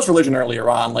 there was religion earlier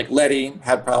on. Letty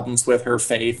had problems with her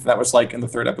faith. That was in the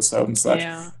third episode and such.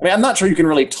 Yeah. I mean, I'm not sure you can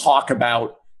really talk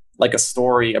about a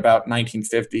story about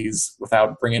 1950s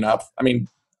without bringing up. I mean,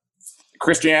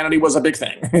 Christianity was a big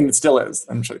thing, and it still is.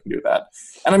 I'm sure you can do that.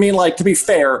 And I mean, to be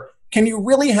fair, can you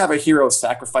really have a hero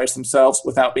sacrifice themselves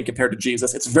without being compared to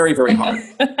Jesus? It's very, very hard.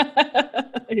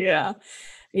 Yeah.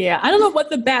 Yeah, I don't know what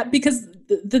because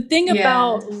the thing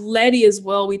about Letty as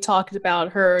well, we talked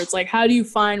about her. It's like, how do you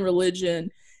find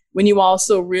religion when you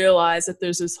also realize that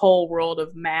there's this whole world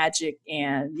of magic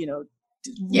and,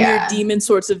 weird demon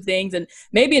sorts of things. And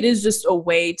maybe it is just a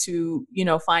way to,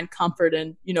 find comfort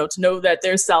and, to know that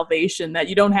there's salvation, that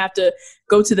you don't have to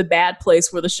go to the bad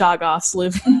place where the Shoggoths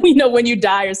live, when you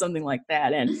die or something like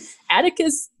that. And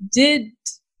Atticus did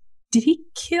he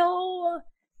kill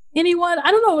anyone?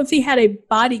 I don't know if he had a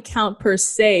body count per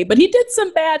se, but he did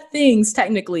some bad things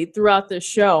technically throughout the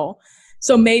show.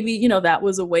 So maybe, that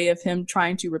was a way of him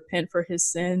trying to repent for his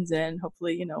sins. And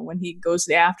hopefully, when he goes to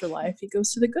the afterlife, he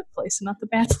goes to the good place and not the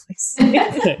bad place.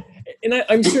 And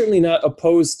I'm certainly not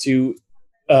opposed to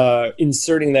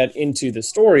inserting that into the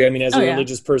story. I mean, as a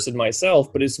religious person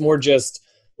myself, but it's more just,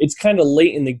 it's kind of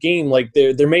late in the game. Like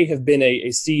there may have been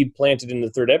a seed planted in the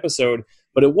third episode,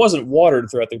 but it wasn't watered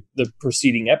throughout the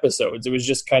preceding episodes. It was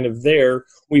just kind of there.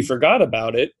 We forgot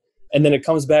about it. And then it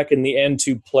comes back in the end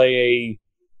to play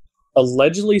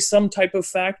allegedly some type of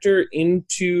factor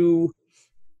into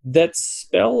that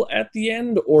spell at the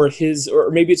end, or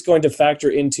maybe it's going to factor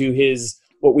into his,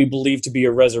 what we believe to be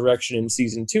a resurrection in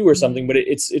season 2 or something. But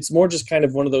it's more just kind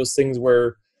of one of those things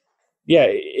where,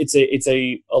 it's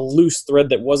a loose thread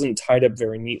that wasn't tied up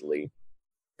very neatly.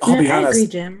 I'll be honest. I agree,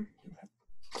 Jim.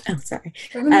 Oh, sorry.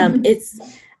 It's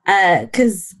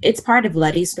because it's part of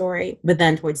Letty's story, but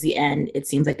then towards the end, it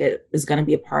seems like it is going to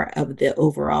be a part of the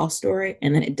overall story,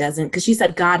 and then it doesn't, because she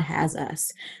said God has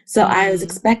us. So I was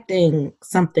expecting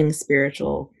something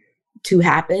spiritual to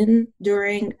happen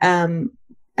during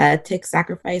Tick's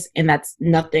sacrifice, and that's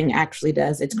nothing actually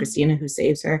does. It's Christina who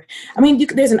saves her. I mean,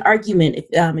 there's an argument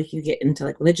if you get into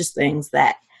like religious things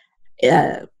that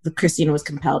Christina was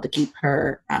compelled to keep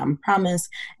her promise,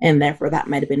 and therefore that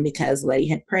might have been because Letty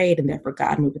had prayed, and therefore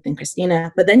God moved within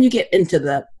Christina. But then you get into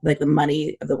the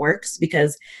money of the works,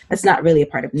 because that's not really a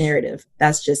part of narrative.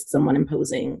 That's just someone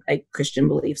imposing like Christian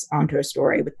beliefs onto a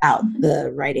story without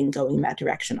the writing going that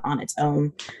direction on its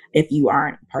own, if you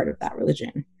aren't part of that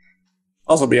religion.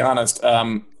 Also, be honest,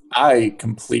 I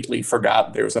completely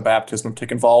forgot there was a baptism of Tick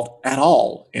involved at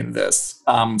all in this.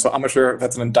 So I'm not sure if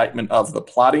that's an indictment of the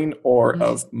plotting or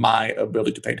of my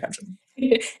ability to pay attention.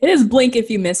 It is blink if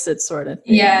you miss it, sort of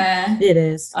thing. Yeah, it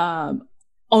is. The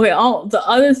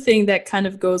other thing that kind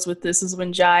of goes with this is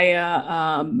when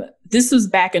Jaya, this was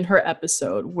back in her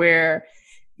episode where,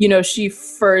 she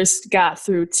first got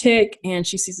through Tick and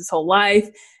she sees his whole life.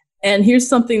 And here's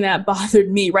something that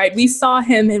bothered me, right? We saw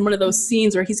him in one of those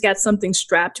scenes where he's got something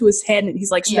strapped to his head and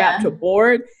he's like strapped to a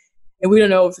board. And we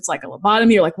don't know if it's like a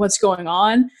lobotomy or like what's going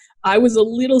on. I was a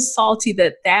little salty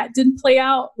that didn't play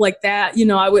out like that.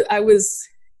 I was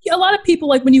a lot of people,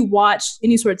 like when you watch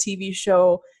any sort of TV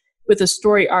show with a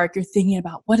story arc, you're thinking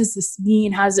about, what does this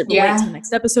mean? How does it relate to the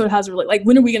next episode? How does it relate? Like,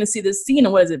 when are we going to see this scene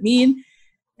and what does it mean?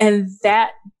 And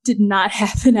that did not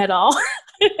happen at all.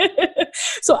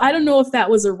 So I don't know if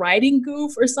that was a writing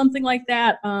goof or something like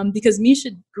that, because Misha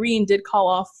Green did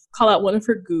call out one of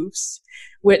her goofs,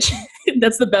 which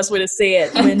that's the best way to say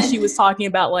it, when she was talking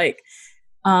about like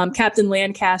Captain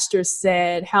Lancaster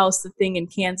said, how's the thing in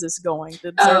Kansas going, the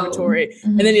observatory?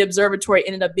 And then the observatory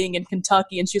ended up being in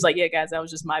Kentucky, and she was like, yeah guys, that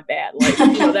was just my bad, like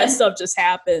that stuff just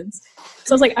happens.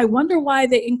 So I was like, I wonder why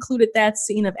they included that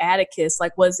scene of Atticus.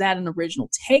 Like, was that an original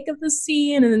take of the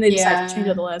scene and then they decided to change it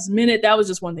at the last minute? That was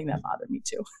just one thing that bothered me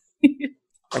too.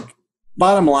 Like,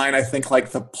 bottom line, I think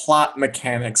like the plot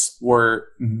mechanics were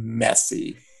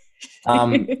messy.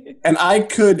 And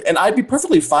I'd be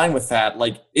perfectly fine with that.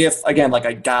 Like, if again, like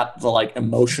I got the like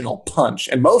emotional punch,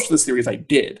 and most of the series I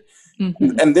did.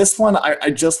 And this one, I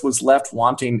just was left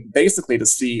wanting basically to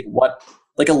see what,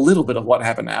 like a little bit of what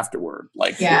happened afterward.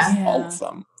 Like with all of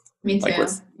them. Me too. Like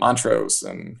with Montrose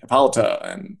and Hippolyta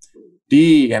and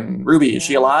Dee and Ruby. Is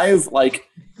she alive? Like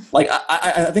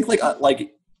I think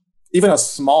like even a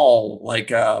small like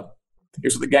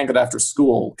here's what the gang did after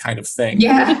school kind of thing.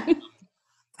 Yeah.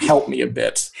 Help me a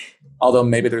bit, although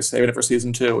maybe they're saving it for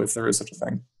season 2 if there is such a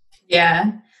thing.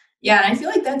 Yeah, and I feel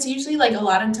like that's usually like a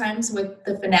lot of times with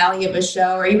the finale of a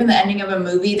show or even the ending of a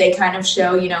movie, they kind of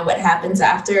show what happens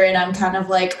after, and I'm kind of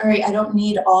like, all right, I don't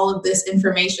need all of this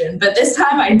information, but this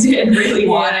time I did really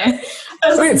want it. I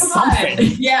was like, come on.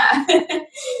 Yeah.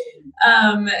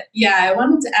 I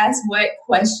wanted to ask what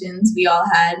questions we all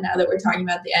had now that we're talking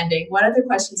about the ending. What other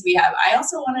questions we have? I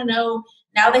also want to know,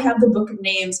 now they have the Book of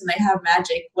Names and they have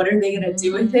magic. What are they going to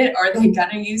do with it? Are they going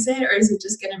to use it? Or is it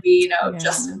just going to be,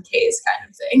 just in case kind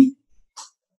of thing?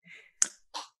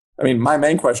 I mean, my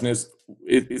main question is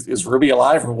Ruby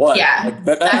alive or what? Yeah. Like,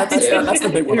 that's the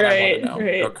big one that I want to know.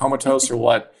 Right. Or comatose or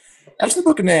what? As for the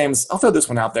Book of Names, I'll throw this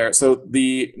one out there. So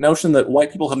the notion that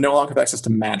white people have no longer have access to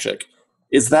magic,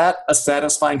 is that a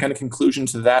satisfying kind of conclusion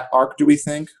to that arc, do we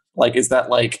think? Like, is that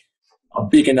like a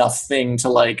big enough thing to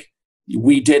like,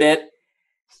 we did it,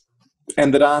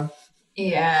 end it on?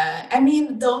 Yeah, I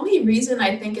mean, the only reason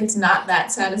I think it's not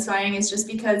that satisfying is just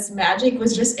because magic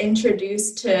was just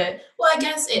introduced to, well, I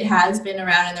guess it has been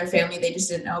around in their family, they just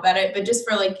didn't know about it, but just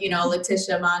for like, you know,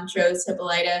 Letitia, Montrose,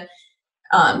 Hippolyta,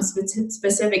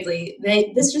 specifically,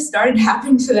 this just started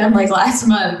happening to them like last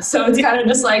month. So it's kind of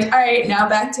just like, all right, now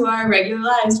back to our regular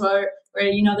lives where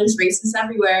you know, there's racists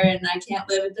everywhere and I can't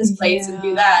live at this place and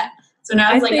do that. So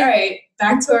now it's all right,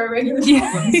 back to our regular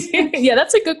problems. Yeah,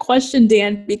 that's a good question,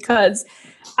 Dan, because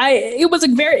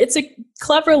it's a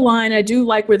clever line. I do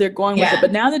like where they're going with it.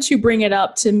 But now that you bring it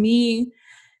up, to me,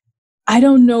 I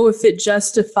don't know if it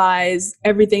justifies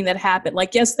everything that happened.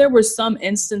 Like, yes, there were some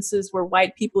instances where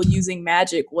white people using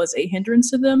magic was a hindrance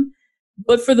to them.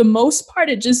 But for the most part,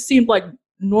 it just seemed like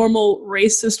normal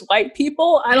racist white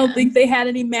people. I don't think they had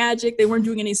any magic. They weren't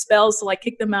doing any spells to like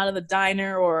kick them out of the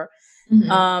diner or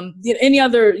any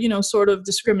other, you know, sort of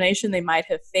discrimination they might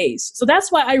have faced. So that's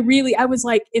why I was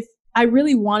like, if I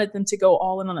really wanted them to go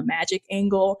all in on a magic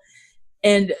angle,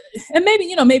 and maybe,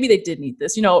 you know, maybe they did need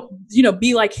this, you know,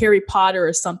 be like Harry Potter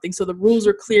or something. So the rules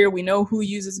are clear. We know who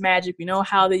uses magic. We know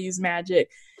how they use magic,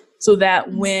 so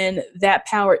that when that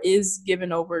power is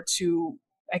given over to,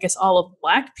 I guess, all of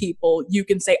Black people, you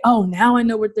can say, oh, now I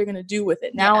know what they're going to do with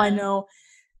it. Now I know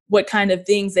what kind of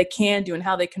things they can do and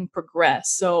how they can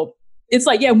progress. So it's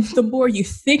like, yeah, the more you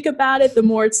think about it, the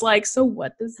more it's like, so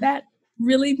what does that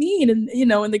really mean? And, you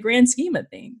know, in the grand scheme of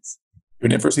things.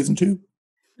 Doing it for season 2.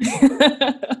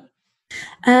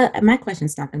 My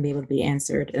question's not going to be able to be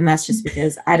answered, and that's just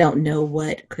because I don't know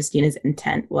what Christina's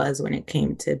intent was when it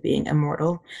came to being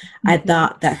immortal. I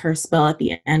thought that her spell at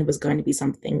the end was going to be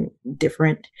something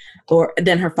different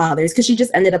than her father's, because she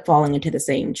just ended up falling into the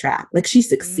same trap. Like, she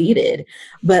succeeded,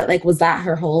 but like, was that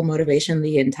her whole motivation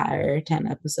the entire 10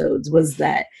 episodes? Was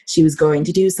that she was going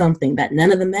to do something that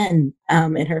none of the men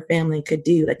in her family could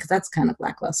do? Like, because that's kind of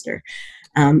lackluster.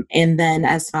 And then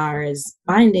as far as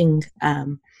finding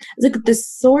like the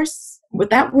source, with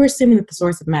that, we're assuming that the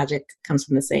source of magic comes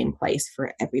from the same place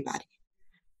for everybody.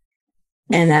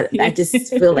 And I just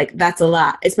feel like that's a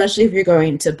lot, especially if you're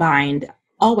going to bind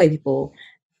all white people.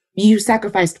 You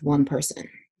sacrificed one person.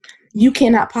 You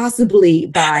cannot possibly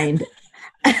bind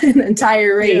an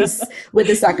entire race with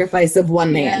the sacrifice of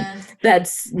one man.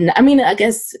 I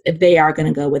guess if they are going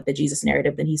to go with the Jesus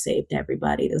narrative, then he saved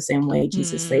everybody the same way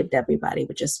Jesus saved everybody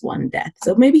with just one death.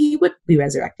 So maybe he would be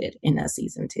resurrected in a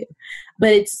season 2. But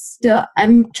it's still,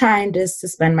 I'm trying to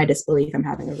suspend my disbelief. I'm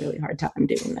having a really hard time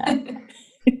doing that.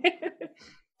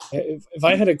 If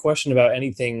I had a question about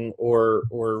anything or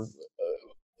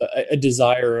a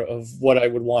desire of what I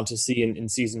would want to see in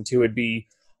season 2, it'd be,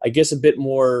 I guess, a bit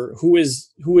more, who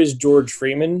is George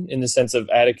Freeman in the sense of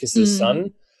Atticus's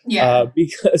son? Yeah.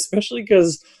 Especially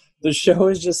because the show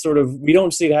is just sort of, we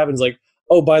don't see it happen. It's like,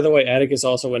 oh, by the way, Atticus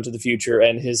also went to the future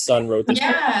and his son wrote this.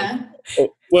 Yeah. Oh,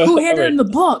 well, who had it in the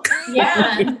book?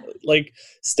 Yeah. Like,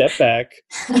 step back.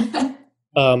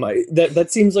 That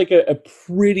seems like a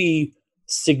pretty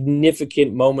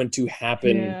significant moment to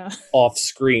happen off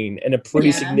screen, and a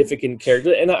pretty significant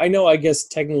character. And I guess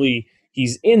technically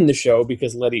he's in the show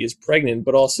because Letty is pregnant,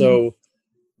 but also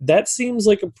that seems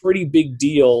like a pretty big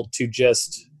deal to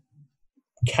just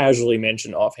casually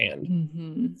mention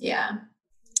offhand.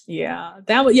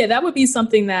 That would be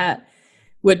something that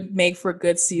would make for a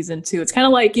good season 2. It's kind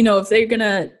of like, you know, if they're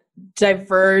gonna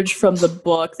diverge from the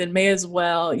book, then may as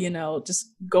well, you know, just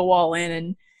go all in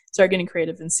and start getting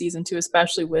creative in season 2,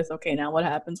 especially with, okay, now what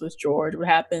happens with George? What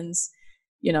happens,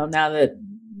 you know, now that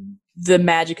the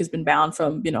magic has been bound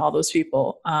from, you know, all those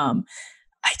people? I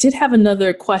did have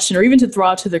another question, or even to throw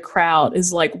out to the crowd,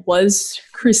 is like, was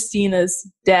Christina's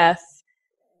death,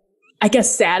 I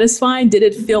guess, satisfying? Did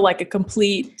it feel like a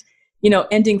complete, you know,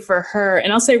 ending for her?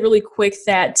 And I'll say really quick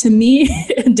that, to me,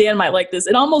 and Dan might like this,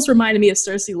 it almost reminded me of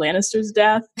Cersei Lannister's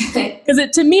death. Because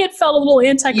to me, it felt a little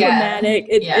anticlimactic.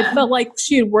 It felt like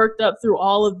she had worked up through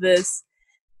all of this.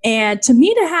 And to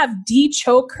me, to have Dee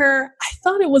choke her, I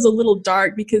thought it was a little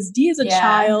dark, because Dee is a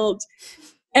child.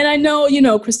 And I know, you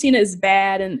know, Christina is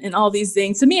bad and all these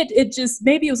things. To me, it just,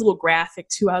 maybe it was a little graphic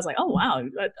too. I was like, oh, wow,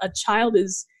 a child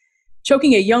is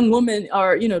choking a young woman,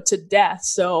 or, you know, to death.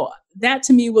 So that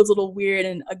to me was a little weird.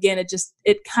 And again,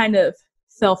 it kind of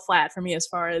fell flat for me as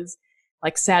far as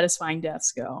like satisfying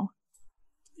deaths go.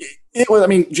 It was, I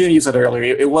mean, Ginny, you said earlier,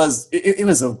 it was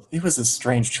a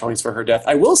strange choice for her death.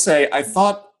 I will say, I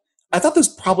thought I thought this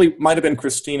probably might have been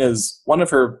Christina's, one of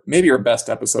her, maybe her best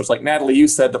episodes. Like, Natalie, you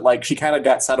said that, like, she kind of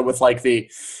got settled with, like,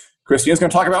 Christina's going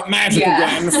to talk about magic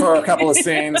again for a couple of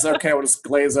scenes. Okay, we'll just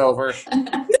glaze over.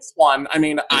 This one, I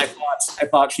mean, I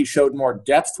thought she showed more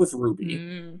depth with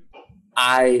Ruby.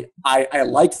 I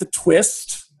liked the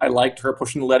twist. I liked her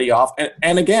pushing Letty off.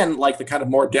 And again, like, the kind of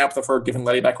more depth of her giving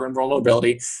Letty back her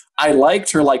invulnerability. I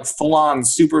liked her, like, full-on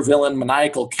supervillain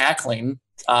maniacal cackling.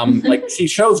 Like, she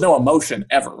shows no emotion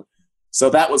ever. So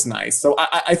that was nice. So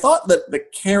I thought that the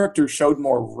character showed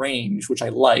more range, which I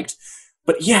liked.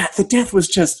 But yeah, the death was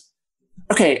just...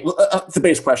 Okay, the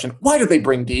base question. Why did they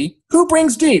bring Dee? Who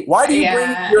brings Dee? Why do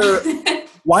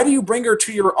you bring her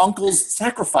to your uncle's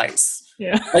sacrifice?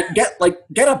 Yeah. Get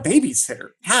a babysitter.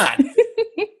 God.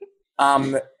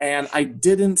 And I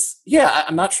didn't,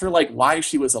 I'm not sure, like, why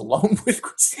she was alone with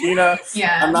Christina.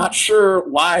 Yeah. I'm not sure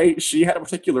why she had a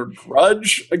particular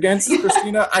grudge against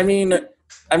Christina. I mean,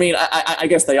 I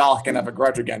guess they all can have a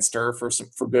grudge against her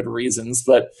for good reasons,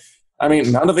 but I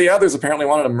mean, none of the others apparently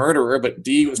wanted to murder her, but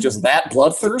Dee was just that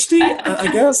bloodthirsty,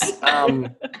 I guess.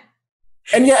 And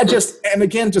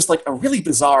again, just like a really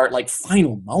bizarre, like,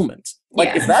 final moment.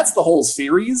 Like, if that's the whole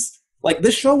series, like,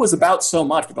 this show was about so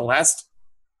much, but the last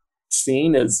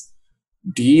scene is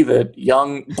Dee, the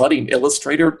young budding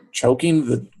illustrator, choking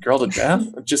the girl to death.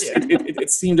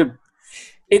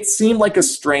 It seemed like a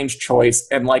strange choice,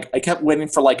 and, like, I kept waiting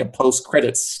for, like, a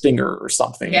post-credits stinger or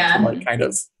something. To, like, kind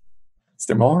of, is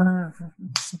there more?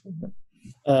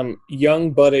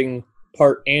 Young budding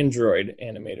part android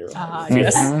animator.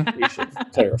 Yes. We should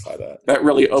clarify that. That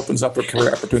really opens up her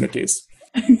career opportunities.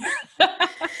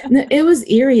 No, it was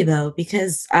eerie though,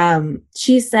 because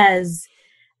she says,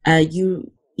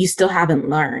 you still haven't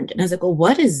learned. And I was like, well,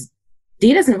 what is...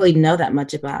 Dee doesn't really know that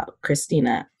much about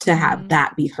Christina to have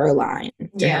that be her line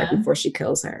to her before she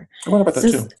kills her. What about that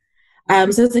too?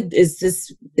 So it's like,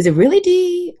 is it really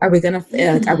Dee? Are we gonna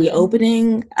are we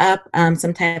opening up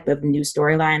some type of new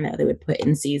storyline that they would put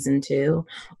in season 2,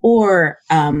 or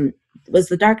was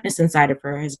the darkness inside of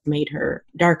her has made her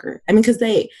darker? I mean, because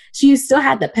she still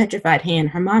had the petrified hand.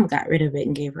 Her mom got rid of it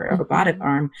and gave her a robotic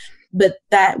arm, but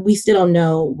that we still don't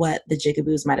know what the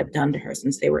Jigaboos might have done to her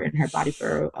since they were in her body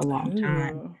for a long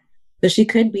time. So she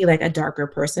could be like a darker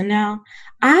person now.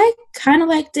 I kind of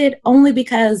liked it only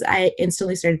because I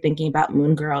instantly started thinking about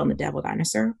Moon Girl and the Devil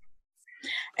Dinosaur.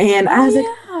 And I was like,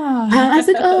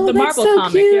 oh, the that's Marvel so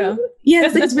comic, cute.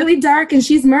 Yeah, it's really dark and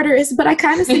she's murderous, but I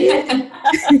kind of see it.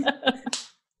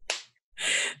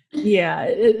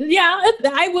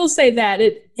 I will say that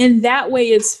in that way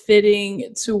it's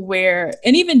fitting to where,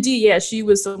 and even Dee, she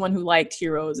was someone who liked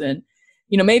heroes, and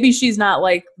maybe she's not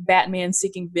like Batman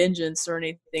seeking vengeance or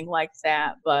anything like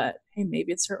that, but hey,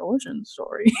 maybe it's her origin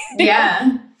story.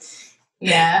 I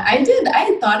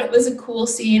thought it was a cool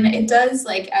scene. It does,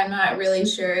 like, I'm not really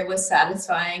sure it was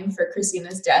satisfying for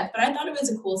Christina's death, but I thought it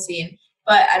was a cool scene,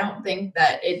 but I don't think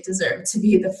that it deserved to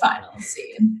be the final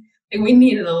scene. Like, we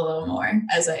needed a little more,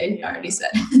 as I already said.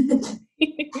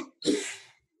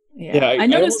 I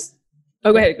noticed.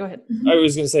 Go ahead. I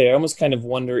was going to say, I almost kind of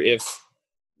wonder if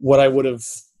what I would have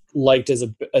liked as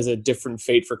a different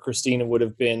fate for Christina would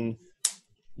have been,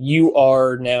 you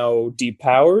are now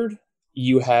depowered,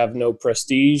 you have no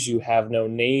prestige, you have no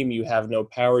name, you have no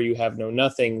power, you have no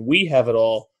nothing. We have it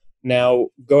all. Now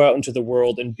go out into the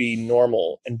world and be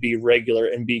normal and be regular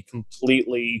and be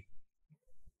completely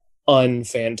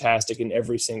unfantastic in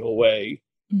every single way.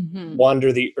 Mm-hmm.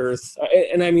 Wander the earth.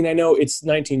 And I mean, I know it's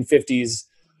 1950s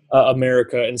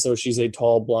America, and so she's a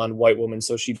tall, blonde, white woman,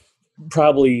 so she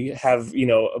probably have,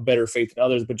 a better faith than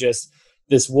others, but just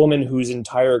this woman whose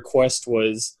entire quest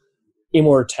was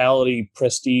immortality,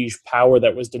 prestige, power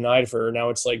that was denied for her. Now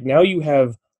it's like, now you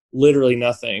have literally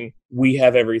nothing. We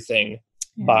have everything.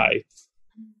 Bye.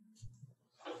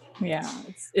 Yeah,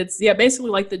 it's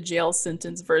basically like the jail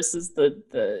sentence versus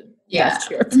the death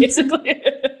chair, basically.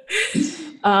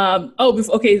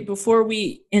 Before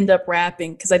we end up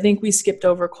wrapping, because I think we skipped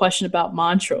over a question about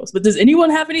Montrose, but does anyone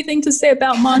have anything to say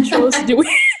about Montrose? Do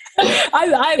we?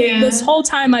 This whole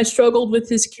time I struggled with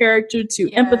his character to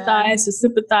empathize, to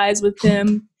sympathize with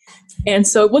him. And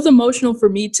so it was emotional for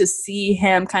me to see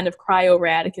him kind of cry over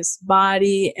Atticus'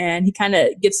 body, and he kind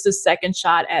of gets the second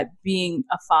shot at being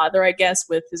a father, I guess,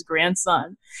 with his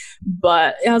grandson.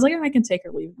 But I was like, I can take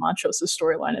or leave Montrose's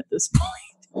storyline at this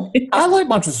point. I like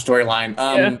Montrose's storyline.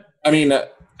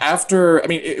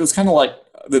 It was kind of like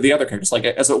the other characters. Like,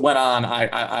 as it went on,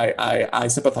 I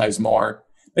sympathize more.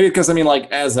 Maybe because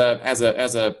as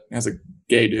a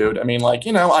gay dude,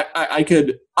 I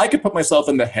could put myself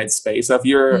in the headspace of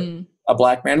you're a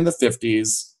black man in the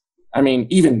 50s. I mean,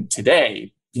 even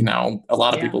today, you know, a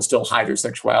lot of Yeah. people still hide their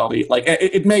sexuality. Like,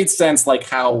 it made sense, like,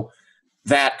 how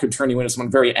that could turn you into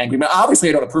someone very angry. Now, obviously,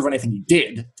 I don't approve of anything he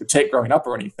did to take growing up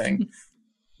or anything.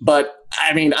 But,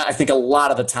 I mean, I think a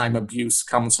lot of the time abuse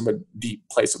comes from a deep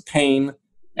place of pain.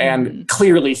 And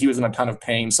clearly he was in a ton of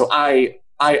pain. So I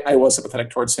was sympathetic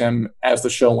towards him as the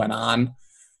show went on.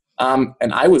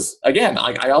 And I was, again,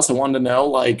 I also wanted to know,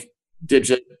 like, did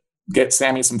you get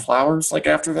Sammy some flowers, like,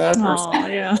 after that?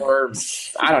 Or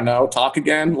I don't know, talk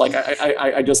again? Like,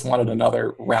 I just wanted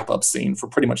another wrap-up scene for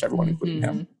pretty much everyone, including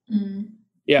him.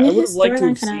 Yeah, I would have liked to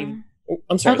have seen... Oh,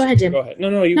 I'm sorry. Go ahead, Jim. Go ahead.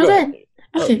 No, you go ahead.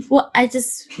 Okay, well, I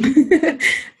just...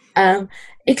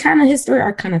 it kind of, his story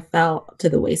arc kind of fell to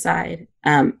the wayside.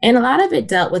 And a lot of it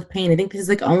dealt with pain. I think his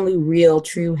like only real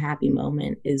true happy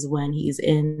moment is when he's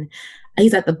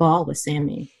at the ball with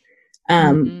Sammy.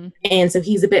 And so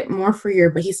he's a bit more freer,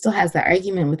 but he still has that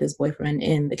argument with his boyfriend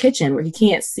in the kitchen where he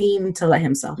can't seem to let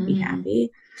himself be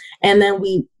happy. And then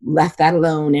we left that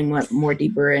alone and went more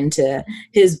deeper into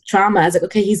his trauma. I was like,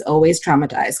 okay, he's always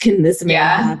traumatized. Can this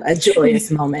man have a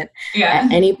joyous moment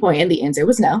at any point? And the answer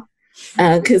was no.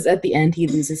 Because at the end he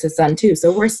loses his son too,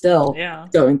 so we're still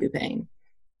going through pain.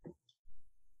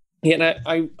 Yeah,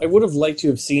 and I would have liked to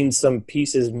have seen some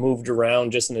pieces moved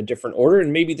around just in a different order,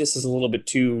 and maybe this is a little bit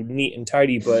too neat and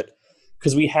tidy, but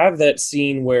because we have that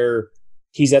scene where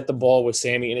he's at the ball with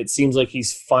Sammy and it seems like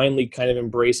he's finally kind of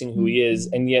embracing who he is,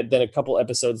 and yet then a couple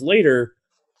episodes later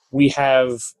we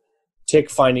have Tick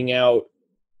finding out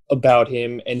about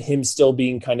him and him still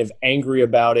being kind of angry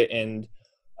about it, and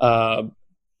I'm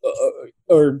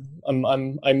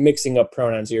mixing up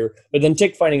pronouns here, but then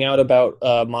Tick finding out about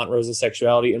Montrose's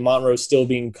sexuality and Montrose still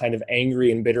being kind of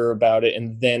angry and bitter about it.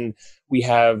 And then we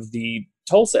have the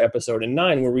Tulsa episode in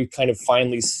 9 where we kind of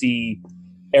finally see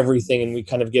everything and we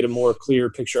kind of get a more clear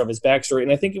picture of his backstory.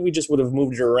 And I think if we just would have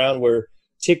moved it around where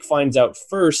Tick finds out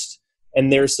first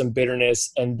and there's some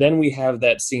bitterness, and then we have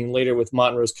that scene later with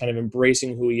Montrose kind of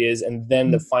embracing who he is, and then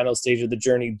the final stage of the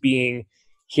journey being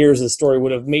here's the story,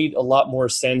 would have made a lot more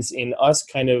sense in us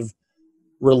kind of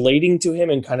relating to him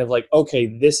and kind of like, okay,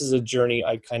 this is a journey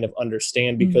I kind of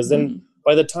understand. Because then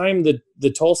by the time the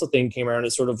Tulsa thing came around,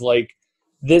 it's sort of like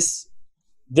this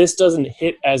doesn't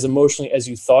hit as emotionally as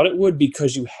you thought it would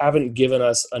because you haven't given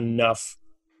us enough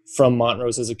from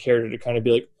Montrose as a character to kind of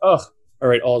be like, oh, all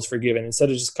right, all is forgiven. Instead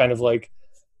of just kind of like,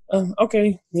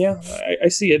 okay, yeah, I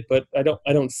see it, but I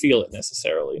don't feel it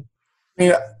necessarily.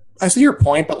 Yeah, I see your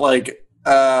point, but like,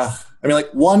 I mean,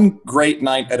 like, one great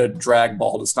night at a drag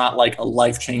ball does not like a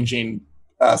life-changing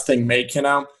thing make, you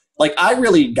know? Like, I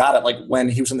really got it, like, when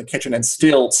he was in the kitchen and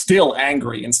still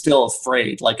angry and still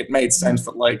afraid. Like, it made sense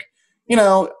that, like, you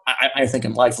know, I think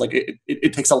in life, like,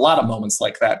 it takes a lot of moments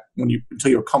like that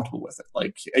until you're comfortable with it.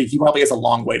 Like, he probably has a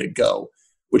long way to go,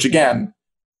 which, again,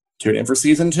 tune in for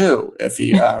season 2 if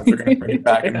they're going to bring it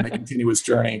back and continue his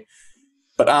journey.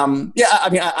 But yeah, I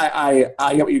mean,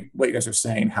 I get what you guys are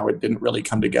saying, how it didn't really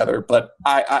come together. But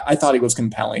I thought he was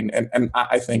compelling, and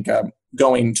I think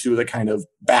going to the kind of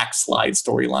backslide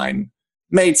storyline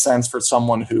made sense for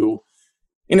someone who,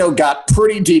 you know, got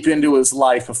pretty deep into his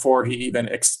life before he even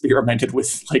experimented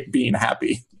with like being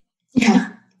happy.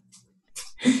 Yeah.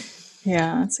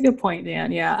 Yeah, that's a good point,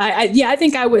 Dan. Yeah, I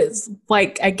think I was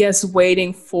like, I guess,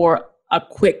 waiting for a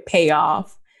quick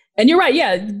payoff. And you're right.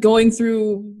 Yeah, going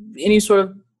through any sort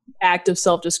of act of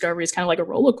self-discovery is kind of like a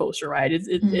roller coaster ride.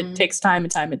 It takes time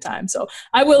and time and time. So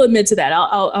I will admit to that.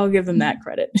 I'll give them that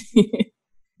credit.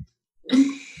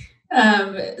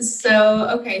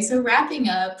 So wrapping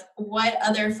up, what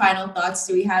other final thoughts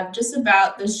do we have just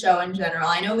about the show in general?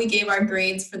 I know we gave our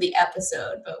grades for the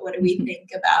episode, but what do we think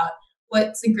about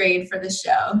what's a grade for the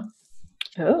show?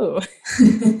 Oh,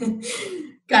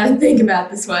 gotta think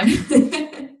about this one.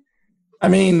 I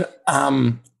mean,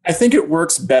 I think it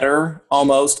works better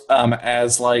almost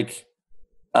as like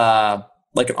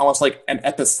almost like an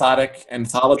episodic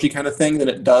anthology kind of thing than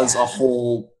it does a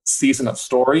whole season of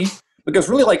story. Because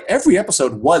really, like, every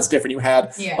episode was different. You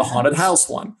had the haunted house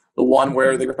one, the one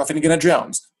where they were buffing Indiana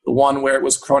Jones, the one where it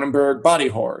was Cronenberg body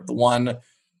horror, the one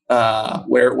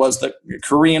where it was the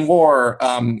Korean War,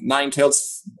 Nine-Tailed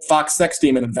Fox sex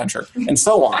demon adventure, and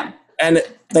so on. And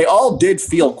they all did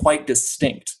feel quite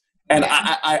distinct. And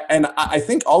I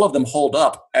think all of them hold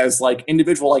up as like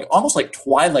individual, like almost like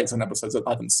Twilight Zone episodes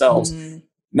by themselves.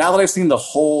 Now that I've seen the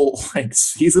whole like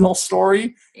seasonal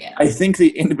story, I think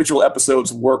the individual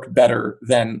episodes work better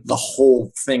than the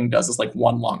whole thing does as like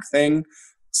one long thing.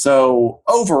 So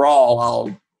overall,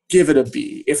 I'll give it a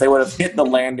B. If they would have hit the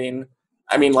landing,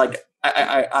 I mean, like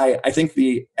I think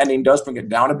the ending does bring it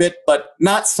down a bit, but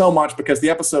not so much because the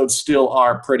episodes still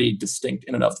are pretty distinct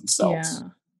in and of themselves. Yeah.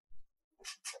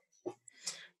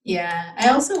 Yeah, I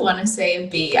also want to say a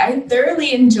B. I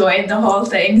thoroughly enjoyed the whole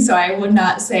thing, so I would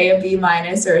not say a B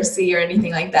minus or a C or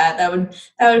anything like that. That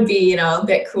would be, a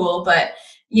bit cruel, but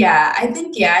yeah, I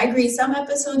think I agree. Some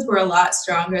episodes were a lot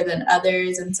stronger than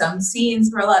others, and some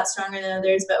scenes were a lot stronger than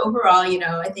others. But overall,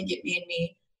 I think it made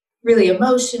me really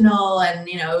emotional, and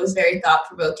it was very thought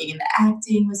provoking, and the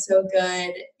acting was so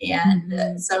good,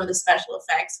 and some of the special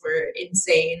effects were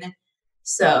insane.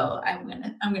 So I'm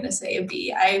gonna say a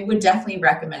B. I would definitely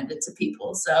recommend it to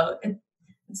people. So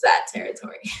it's that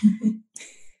territory.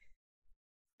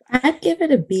 I'd give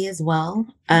it a B as well.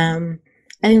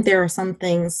 I think there are some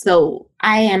things. So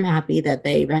I am happy that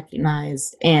they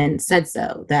recognized and said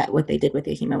so that what they did with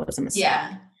Yahima was a mistake.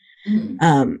 Yeah.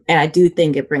 Mm-hmm. And I do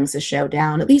think it brings the show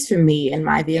down, at least for me in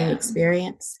my viewing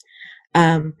experience.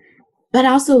 But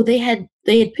also they had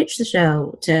pitched the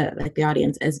show to like the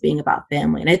audience as being about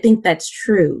family. And I think that's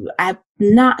true. I'm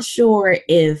not sure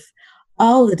if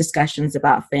all of the discussions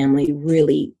about family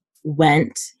really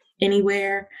went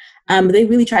anywhere. They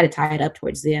really try to tie it up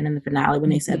towards the end in the finale when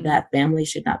they said that family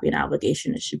should not be an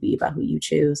obligation. It should be about who you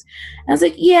choose. And I was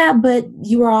like, yeah, but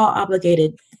you are all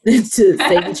obligated to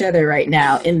save each other right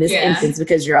now in this instance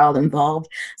because you're all involved.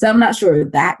 So I'm not sure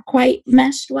that quite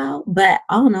meshed well, but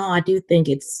all in all, I do think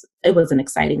it was an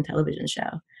exciting television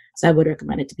show. So I would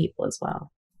recommend it to people as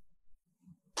well.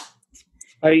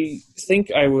 I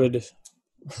think I would,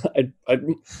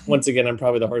 once again, I'm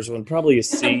probably the harshest one, probably a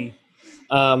C.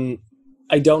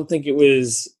 I don't think it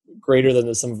was greater than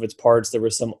the sum of its parts. There were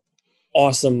some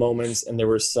awesome moments and there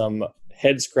were some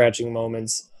head-scratching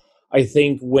moments. I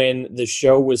think when the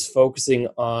show was focusing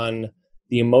on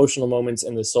the emotional moments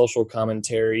and the social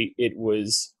commentary, it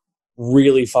was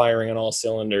really firing on all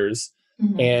cylinders.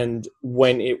 Mm-hmm. And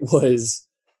when it was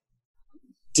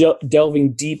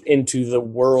delving deep into the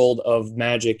world of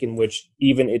magic in which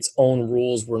even its own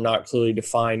rules were not clearly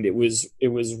defined, it was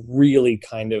really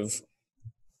kind of,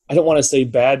 I don't want to say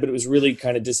bad, but it was really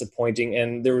kind of disappointing.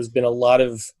 And there has been a lot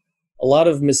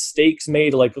of mistakes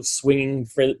made, like swinging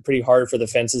pretty hard for the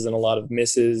fences and a lot of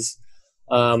misses.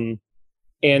 And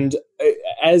this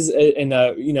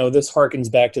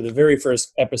harkens back to the very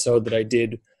first episode that I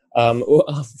did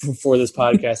for this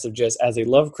podcast of just as a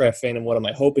Lovecraft fan and what am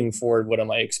I hoping for? What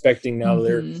am I expecting now?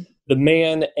 Mm-hmm. The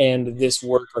man and this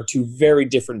work are two very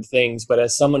different things, but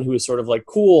as someone who is sort of like,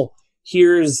 cool,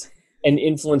 here's an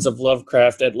influence of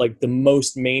Lovecraft at like the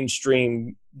most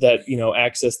mainstream that,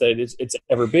 access that it's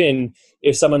ever been.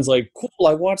 If someone's like, cool,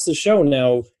 I watched the show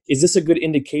now, is this a good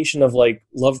indication of like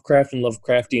Lovecraft and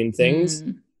Lovecraftian things?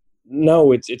 Mm.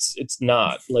 No, it's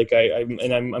not. Like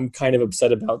I'm kind of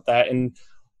upset about that.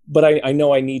 But I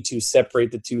know I need to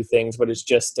separate the two things, but it's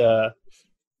just,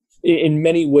 in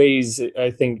many ways, I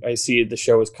think I see the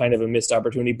show as kind of a missed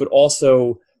opportunity, but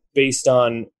also based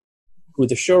on who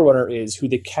the showrunner is, who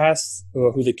the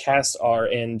cast are,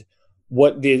 and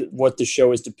what the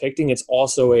show is depicting. It's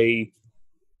also an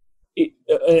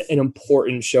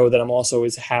important show that I'm also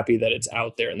is happy that it's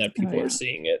out there and that people are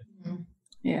seeing it.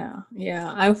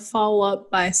 Yeah. I follow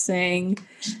up by saying,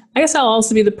 I guess I'll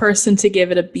also be the person to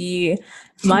give it a B.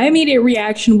 My immediate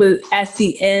reaction was at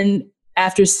the end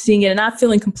after seeing it and not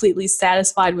feeling completely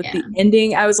satisfied with the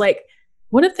ending. I was like,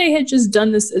 what if they had just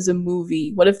done this as a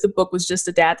movie? What if the book was just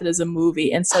adapted as a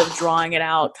movie instead of drawing it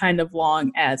out kind of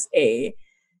long as a,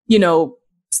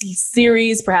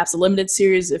 series, perhaps a limited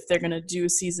series if they're going to do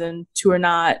season 2 or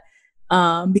not.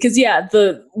 Because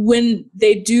when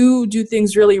they do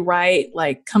things really right,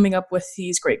 like coming up with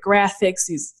these great graphics,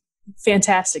 these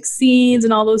fantastic scenes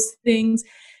and all those things,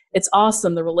 it's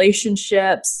awesome. The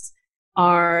relationships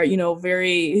are,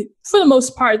 very, for the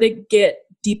most part, they get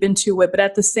deep into it, but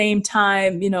at the same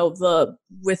time,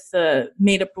 with the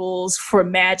made up rules for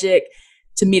magic,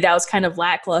 to me that was kind of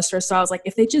lackluster. So I was like,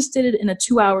 if they just did it in a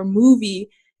 2-hour movie,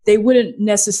 they wouldn't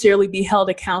necessarily be held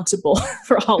accountable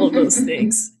for all of those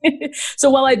things. So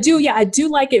while I do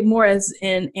like it more as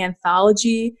an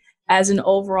anthology, as an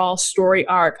overall story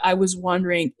arc, I was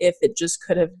wondering if it just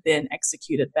could have been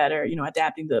executed better,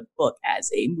 adapting the book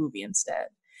as a movie instead.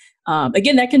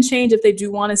 Again, that can change if they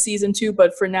do want a season 2,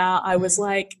 but for now, I was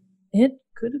like, it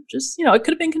could have just, it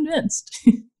could have been condensed.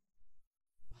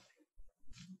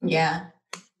 Yeah,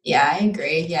 I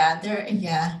agree.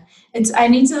 I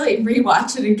need to like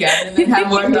rewatch it again and then have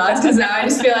more thoughts, because now I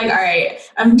just feel like, all right,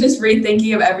 I'm just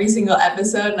rethinking of every single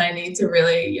episode and I need to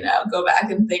really, go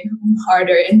back and think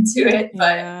harder into it.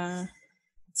 But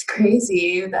it's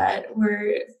crazy that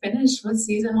we're finished with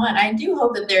season 1. I do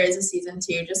hope that there is a season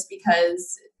 2, just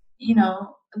because,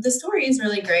 the story is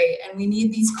really great and we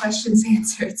need these questions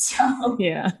answered. So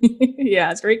yeah.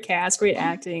 Yeah, it's great cast, great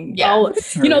acting. Yeah.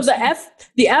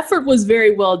 The effort was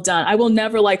very well done. I will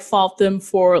never fault them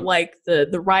for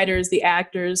the writers, the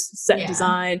actors, set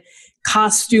design,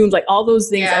 costumes, all those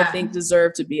things I think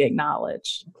deserve to be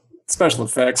acknowledged. Special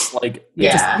effects,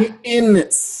 just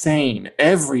insane.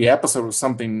 Every episode was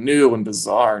something new and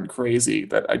bizarre and crazy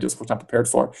that I just was not prepared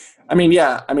for. At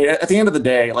the end of the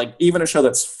day, even a show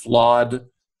that's flawed,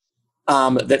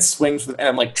 that swings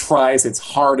and tries its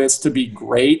hardest to be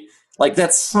great,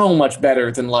 that's so much better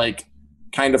than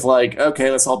okay,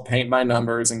 let's all paint by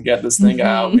numbers and get this thing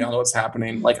out. We all know what's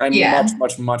happening. I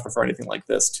much, much prefer anything like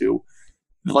this to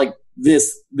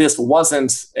this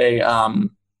wasn't a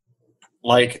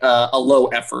low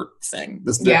effort thing.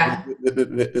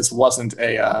 This wasn't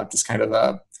a just kind of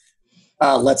a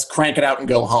let's crank it out and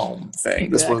go home thing.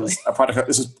 Exactly. This was a product.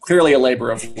 This is clearly a labor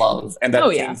of love, and that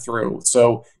came through.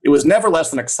 So it was never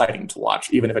less than exciting to watch,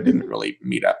 even if it didn't really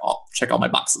check all my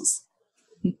boxes.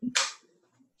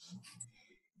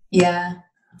 Yeah.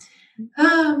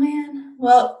 Oh man.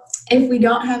 Well, if we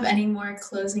don't have any more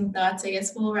closing thoughts, I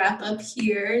guess we'll wrap up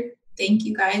here. Thank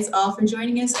you guys all for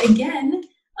joining us again.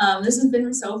 This has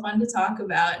been so fun to talk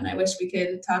about, and I wish we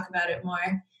could talk about it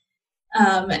more.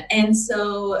 And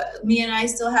so me and I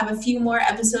still have a few more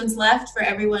episodes left for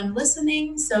everyone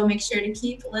listening. So make sure to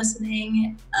keep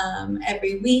listening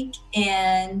every week.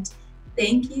 And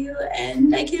thank you.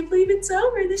 And I can't believe it's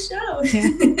over, the show.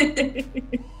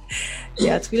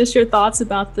 Yeah, tweet us your thoughts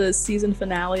about the season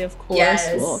finale, of course.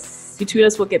 Yes. If you tweet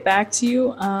us, we'll get back to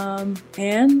you.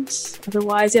 And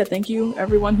otherwise, thank you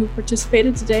everyone who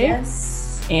participated today.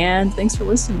 Yes. And thanks for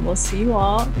listening. We'll see you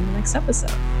all in the next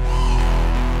episode.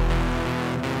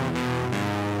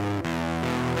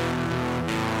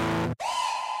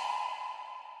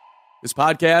 This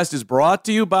podcast is brought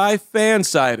to you by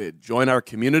Fansided. Join our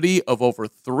community of over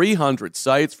 300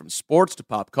 sites from sports to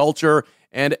pop culture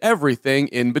and everything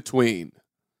in between.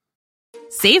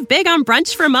 Save big on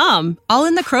brunch for mom, all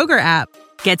in the Kroger app.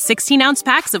 Get 16-ounce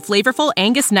packs of flavorful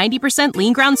Angus 90%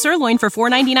 lean ground sirloin for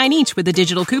 $4.99 each with a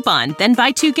digital coupon. Then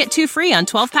buy 2, get 2 free on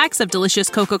 12 packs of delicious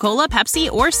Coca-Cola,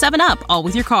 Pepsi, or 7-Up, all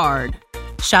with your card.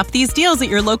 Shop these deals at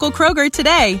your local Kroger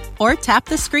today, or tap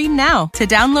the screen now to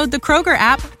download the Kroger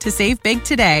app to save big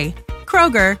today.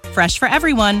 Kroger, fresh for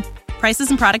everyone. Prices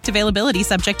and product availability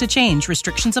subject to change.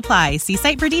 Restrictions apply. See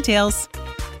site for details.